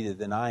better treated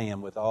than I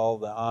am with all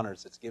the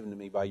honors that's given to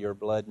me by your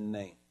blood and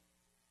name.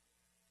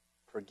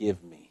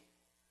 Forgive me.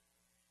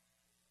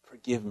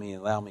 Forgive me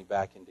and allow me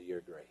back into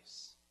your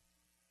grace.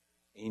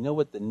 And you know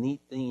what the neat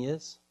thing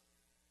is?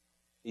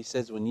 He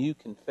says when you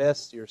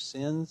confess your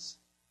sins,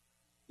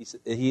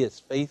 He is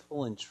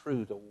faithful and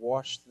true to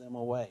wash them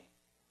away,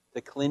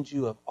 to cleanse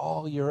you of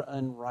all your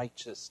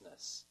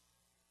unrighteousness.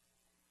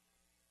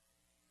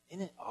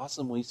 Isn't it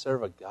awesome we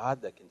serve a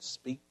God that can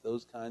speak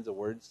those kinds of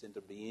words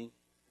into being?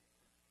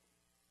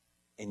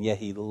 And yet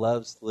He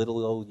loves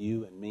little old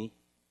you and me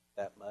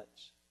that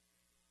much.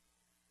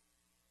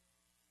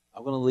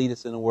 I'm going to lead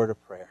us in a word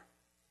of prayer.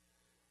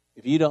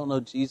 If you don't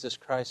know Jesus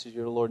Christ as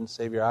your Lord and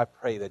Savior, I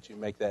pray that you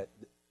make that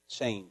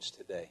change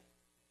today.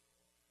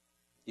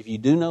 If you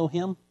do know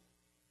Him,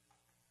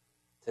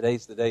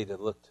 today's the day to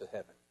look to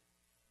heaven.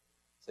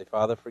 Say,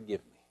 Father,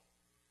 forgive me.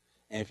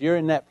 And if you're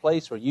in that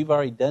place where you've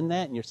already done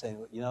that and you're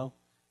saying, you know,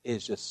 it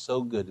is just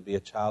so good to be a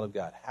child of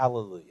God.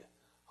 Hallelujah.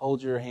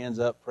 Hold your hands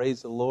up,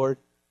 praise the Lord,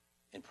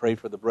 and pray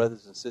for the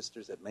brothers and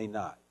sisters that may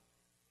not.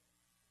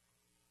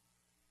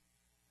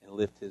 And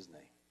lift His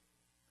name.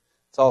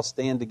 Let's all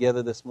stand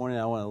together this morning.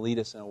 I want to lead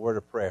us in a word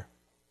of prayer.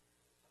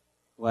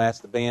 I'm going to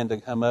ask the band to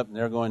come up, and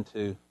they're going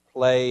to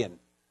play. And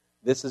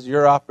this is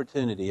your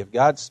opportunity. If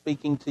God's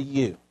speaking to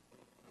you,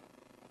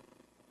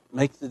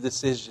 make the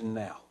decision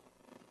now.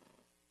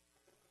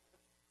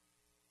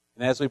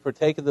 And as we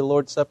partake of the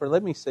Lord's Supper,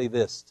 let me say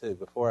this, too,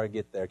 before I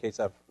get there, in case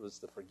I was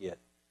to forget.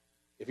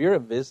 If you're a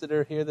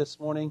visitor here this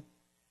morning,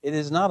 it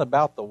is not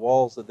about the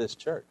walls of this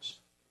church.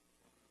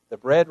 The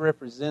bread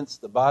represents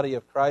the body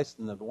of Christ,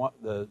 and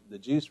the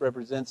juice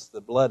represents the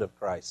blood of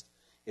Christ.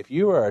 If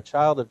you are a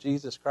child of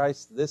Jesus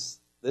Christ, this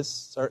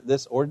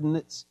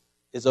ordinance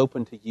is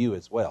open to you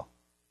as well.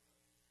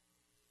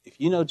 If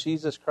you know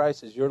Jesus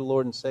Christ as your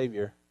Lord and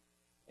Savior,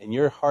 and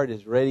your heart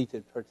is ready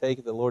to partake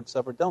of the Lord's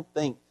Supper, don't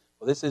think,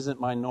 well, this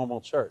isn't my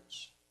normal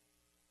church.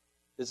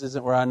 This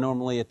isn't where I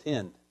normally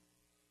attend.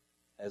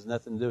 It has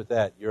nothing to do with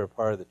that. You're a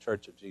part of the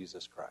church of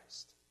Jesus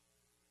Christ.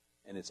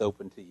 And it's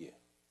open to you.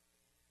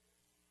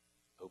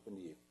 Open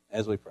to you.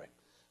 As we pray.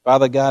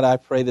 Father God, I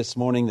pray this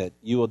morning that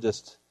you will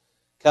just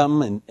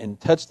come and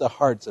touch the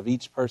hearts of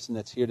each person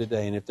that's here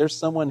today. And if there's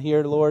someone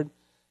here, Lord,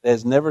 that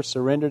has never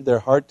surrendered their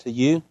heart to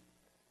you,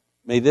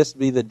 may this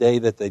be the day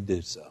that they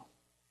do so.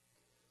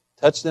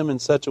 Touch them in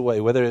such a way,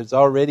 whether it's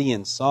already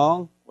in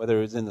song,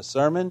 whether it's in the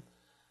sermon,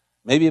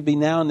 maybe it be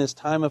now in this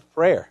time of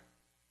prayer.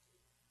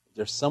 If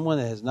there's someone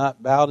that has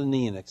not bowed a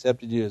knee and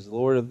accepted you as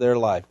Lord of their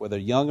life, whether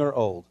young or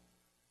old,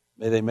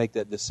 may they make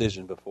that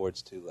decision before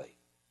it's too late.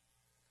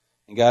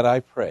 And God, I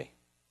pray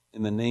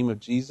in the name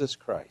of Jesus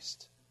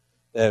Christ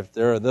that if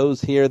there are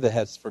those here that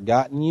has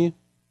forgotten you,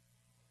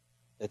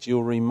 that you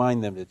will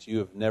remind them that you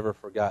have never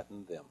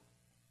forgotten them.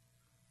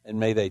 And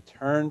may they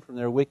turn from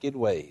their wicked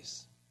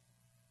ways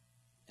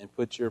and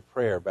put your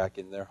prayer back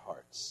in their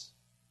hearts.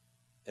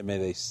 And may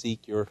they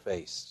seek your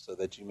face so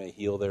that you may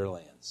heal their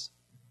lands.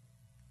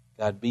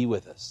 God, be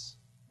with us.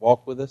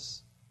 Walk with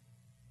us.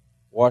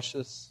 Wash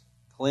us.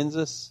 Cleanse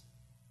us.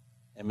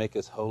 And make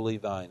us wholly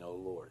thine, O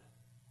Lord.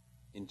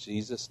 In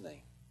Jesus'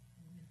 name,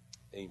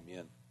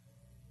 amen.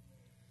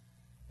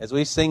 As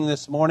we sing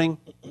this morning,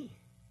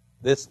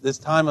 this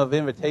time of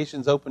invitation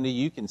is open to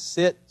you. You can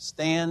sit,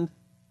 stand.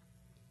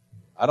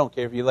 I don't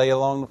care if you lay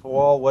along the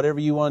wall, whatever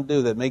you want to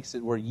do that makes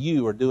it where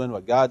you are doing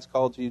what God's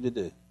called you to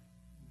do.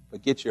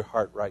 But get your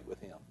heart right with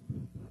Him.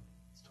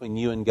 It's between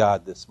you and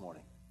God this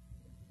morning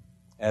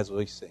as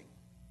we sing.